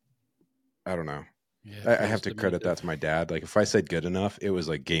 I don't know. Yeah, I have to credit that to my dad. Like, if I said good enough, it was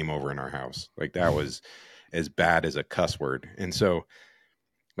like game over in our house. Like, that was as bad as a cuss word. And so,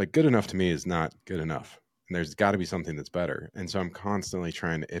 like, good enough to me is not good enough. And there's got to be something that's better. And so I'm constantly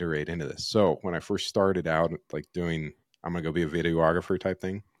trying to iterate into this. So when I first started out, like doing, I'm going to go be a videographer type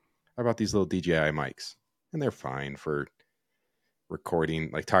thing, I bought these little DJI mics. And they're fine for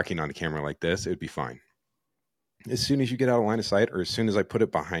recording, like talking on a camera like this, it would be fine. As soon as you get out of line of sight, or as soon as I put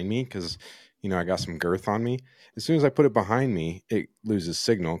it behind me, because, you know, I got some girth on me, as soon as I put it behind me, it loses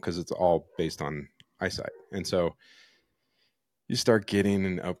signal because it's all based on eyesight. And so you start getting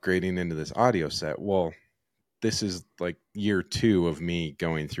and upgrading into this audio set. Well, this is like year 2 of me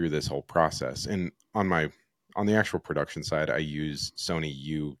going through this whole process. And on the actual production side, I use Sony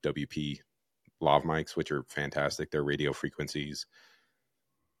UWP lav mics, which are fantastic. They're radio frequencies,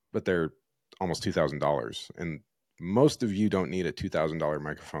 but they're almost $2,000. And most of you don't need a $2,000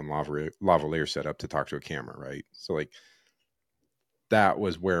 microphone lavalier setup to talk to a camera, right? So like, that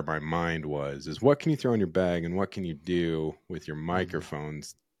was where my mind was, is what can you throw in your bag and what can you do with your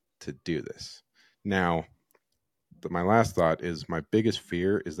microphones to do this? Now, my last thought is, my biggest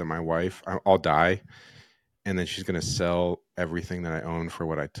fear is that my wife, I'll die, and then she's going to sell everything that I own for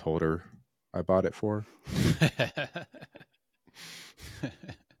what I told her I bought it for.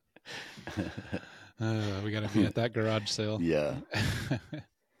 We got to be at that garage sale. Yeah.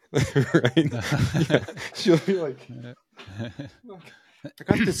 Right? Yeah. She'll be like, I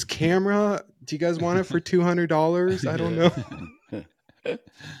got this camera. Do you guys want it for $200? I don't know.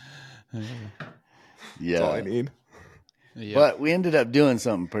 Yeah. That's all I need. Yep. But we ended up doing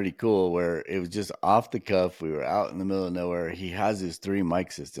something pretty cool where it was just off the cuff. We were out in the middle of nowhere. He has his 3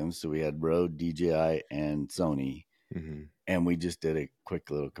 mic systems. So we had Rode, DJI, and Sony. Mm-hmm. And we just did a quick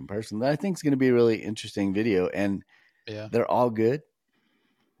little comparison that I think is going to be a really interesting video. And Yeah. they're all good,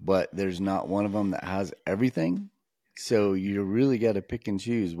 but there's not one of them that has everything. So you really got to pick and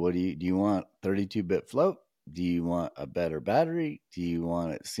choose. What do you want 32-bit float? Do you want a better battery? Do you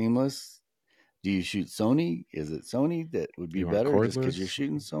want it seamless? Do you shoot Sony? Is it Sony that would be better just because you're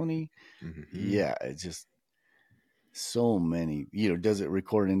shooting Sony? Mm-hmm. Yeah, it's just so many. Does it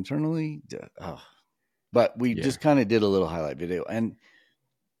record internally? But we just kind of did a little highlight video. And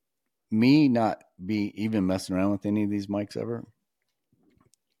me not be even messing around with any of these mics ever,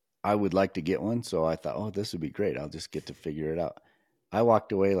 I would like to get one. So I thought, oh, this would be great. I'll just get to figure it out. I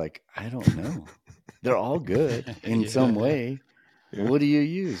walked away like, I don't know. They're all good in some way. Yeah. What do you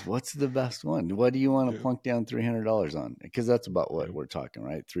use? What's the best one? What do you want to plunk down $300 on? Because that's about what we're talking,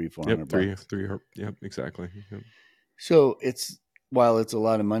 right? $300-$400. Three. Yep, exactly. Yep. So while it's a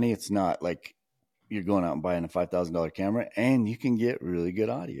lot of money, it's not like you're going out and buying a $5,000 camera, and you can get really good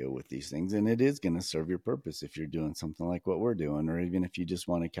audio with these things, and it is going to serve your purpose if you're doing something like what we're doing, or even if you just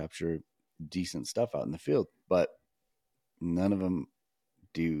want to capture decent stuff out in the field. But none of them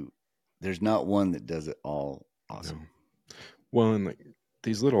do. There's not one that does it all awesome. No. Well, and like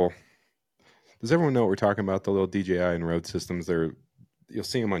these little, does everyone know what we're talking about? The little DJI and Rode systems. You'll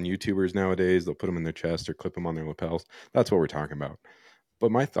see them on YouTubers nowadays. They'll put them in their chest or clip them on their lapels. That's what we're talking about.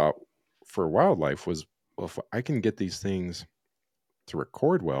 But my thought for wildlife was, well, if I can get these things to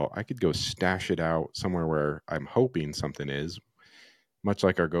record well, I could go stash it out somewhere where I'm hoping something is, much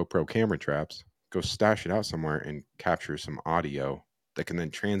like our GoPro camera traps, go stash it out somewhere and capture some audio that can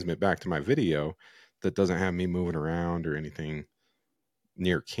then transmit back to my video that doesn't have me moving around or anything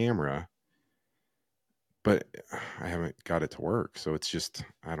near camera. But I haven't got it to work. So it's just,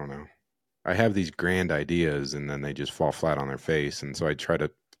 I don't know. I have these grand ideas and then they just fall flat on their face. And so I try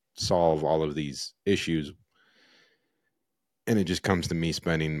to solve all of these issues, and it just comes to me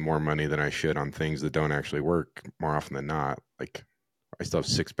spending more money than I should on things that don't actually work more often than not. Like, I still have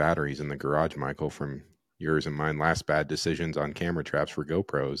 6 batteries in the garage, Michael, from yours and mine last bad decisions on camera traps for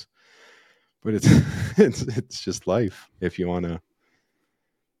GoPros. But it's just life. If you want to,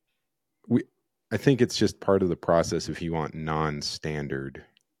 I think it's just part of the process if you want non-standard,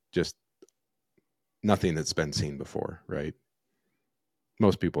 just nothing that's been seen before, right?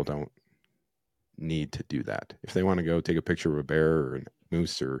 Most people don't need to do that. If they want to go take a picture of a bear or a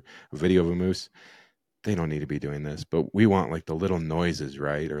moose or a video of a moose, they don't need to be doing this. But we want like the little noises,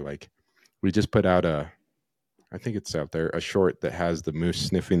 right? Or like we just put out I think it's out there, a short that has the moose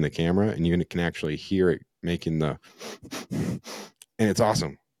sniffing the camera and you can actually hear it making the, and it's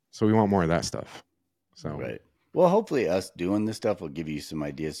awesome. So we want more of that stuff. So right. Well, hopefully us doing this stuff will give you some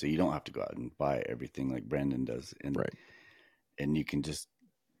ideas so you don't have to go out and buy everything like Brandon does. And, right. And you can just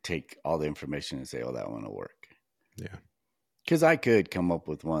take all the information and say, oh, that one will work. Yeah. Because I could come up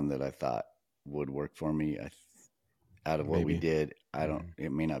with one that I thought would work for me. Out of what we did, I don't,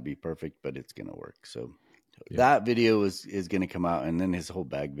 it may not be perfect, but it's going to work. So that video is going to come out. And then his whole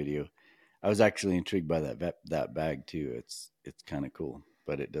bag video, I was actually intrigued by that bag too. It's kind of cool,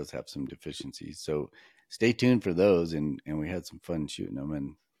 but it does have some deficiencies. So stay tuned for those. And we had some fun shooting them,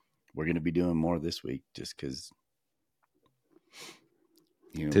 and we're going to be doing more this week just because,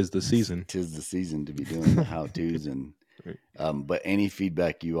 you know, 'tis the season. 'Tis the season to be doing the how-tos and, right. But any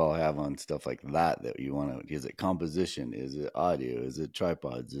feedback you all have on stuff like that you want to, is it composition? Is it audio? Is it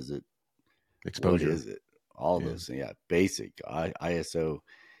tripods? Is it exposure? What is it? All those things. Yeah. Basic ISO,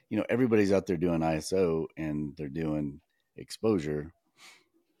 you know, everybody's out there doing ISO and they're doing exposure,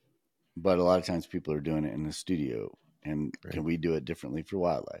 but a lot of times people are doing it in the studio. And can we do it differently for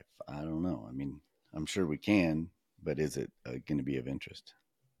wildlife? I don't know. I mean, I'm sure we can, but is it going to be of interest?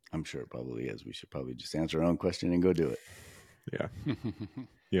 I'm sure it probably is. We should probably just answer our own question and go do it. Yeah.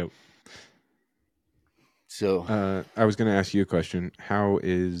 Yep. So I was going to ask you a question. How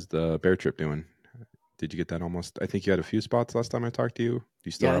is the bear trip doing? Did you get that almost? I think you had a few spots last time I talked to you. Do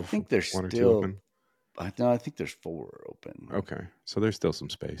you still have I think there's one or still, two open? I think there's 4 open. Okay. So there's still some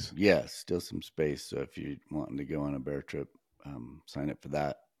space. Yeah, still some space. So if you're wanting to go on a bear trip, sign up for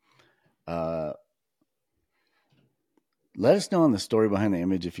that. Let us know on the story behind the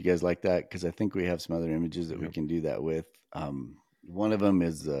image if you guys like that, because I think we have some other images that we can do that with. One of them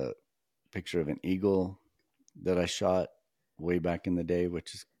is a picture of an eagle that I shot way back in the day,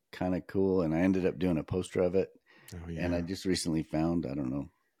 which is kind of cool. And I ended up doing a poster of it. Oh, yeah. And I just recently found, I don't know,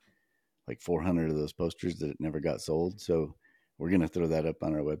 like 400 of those posters that never got sold. So we're going to throw that up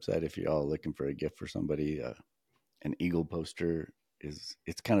on our website if you're all looking for a gift for somebody. An eagle poster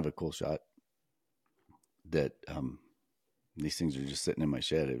it's kind of a cool shot that these things are just sitting in my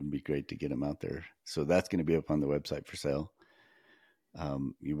shed. It would be great to get them out there. So that's going to be up on the website for sale.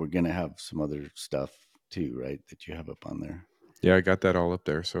 We're going to have some other stuff too, right, that you have up on there. Yeah, I got that all up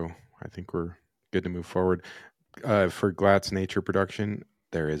there. So I think we're good to move forward. For Glatz Nature Production,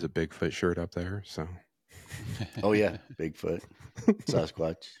 there is a Bigfoot shirt up there. So, oh yeah, Bigfoot,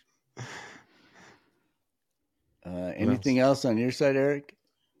 Sasquatch. Anything else on your side, Eric?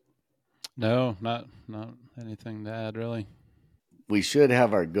 No, not anything to add, really. We should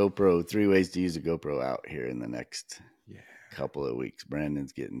have our GoPro 3 ways to use a GoPro out here in the next couple of weeks.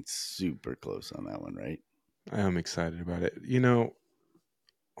 Brandon's getting super close on that one, right? I am excited about it. You know,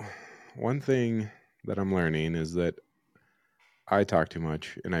 one thing that I'm learning is that I talk too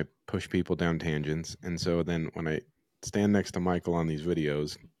much and I push people down tangents. And so then when I stand next to Michael on these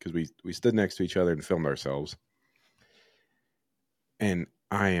videos, because we stood next to each other and filmed ourselves, and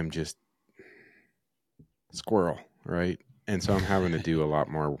I am just squirrel, right? And so I'm having to do a lot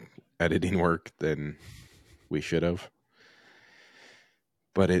more editing work than we should have.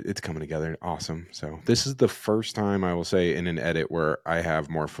 But it's coming together awesome. So this is the first time I will say in an edit where I have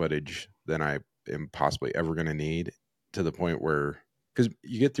more footage than I am possibly ever going to need, to the point where, because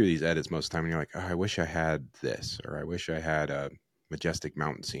you get through these edits most of the time and you're like, oh, I wish I had this, or I wish I had a majestic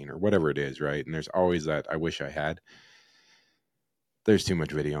mountain scene or whatever it is, right? And there's always that I wish I had. There's too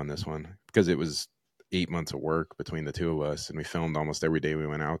much video on this one because it was 8 months of work between the two of us, and we filmed almost every day we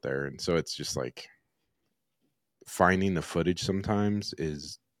went out there. And so it's just like finding the footage sometimes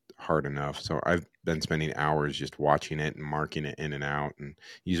is hard enough. So I've been spending hours just watching it and marking it in and out and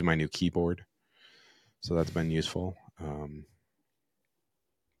using my new keyboard. So that's been useful. But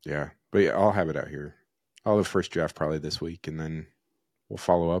yeah, I'll have it out here. I'll have a first draft probably this week, and then we'll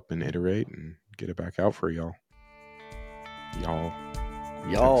follow up and iterate and get it back out for y'all. Y'all.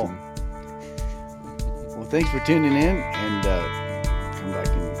 Well, thanks for tuning in, and come back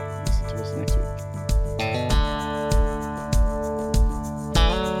and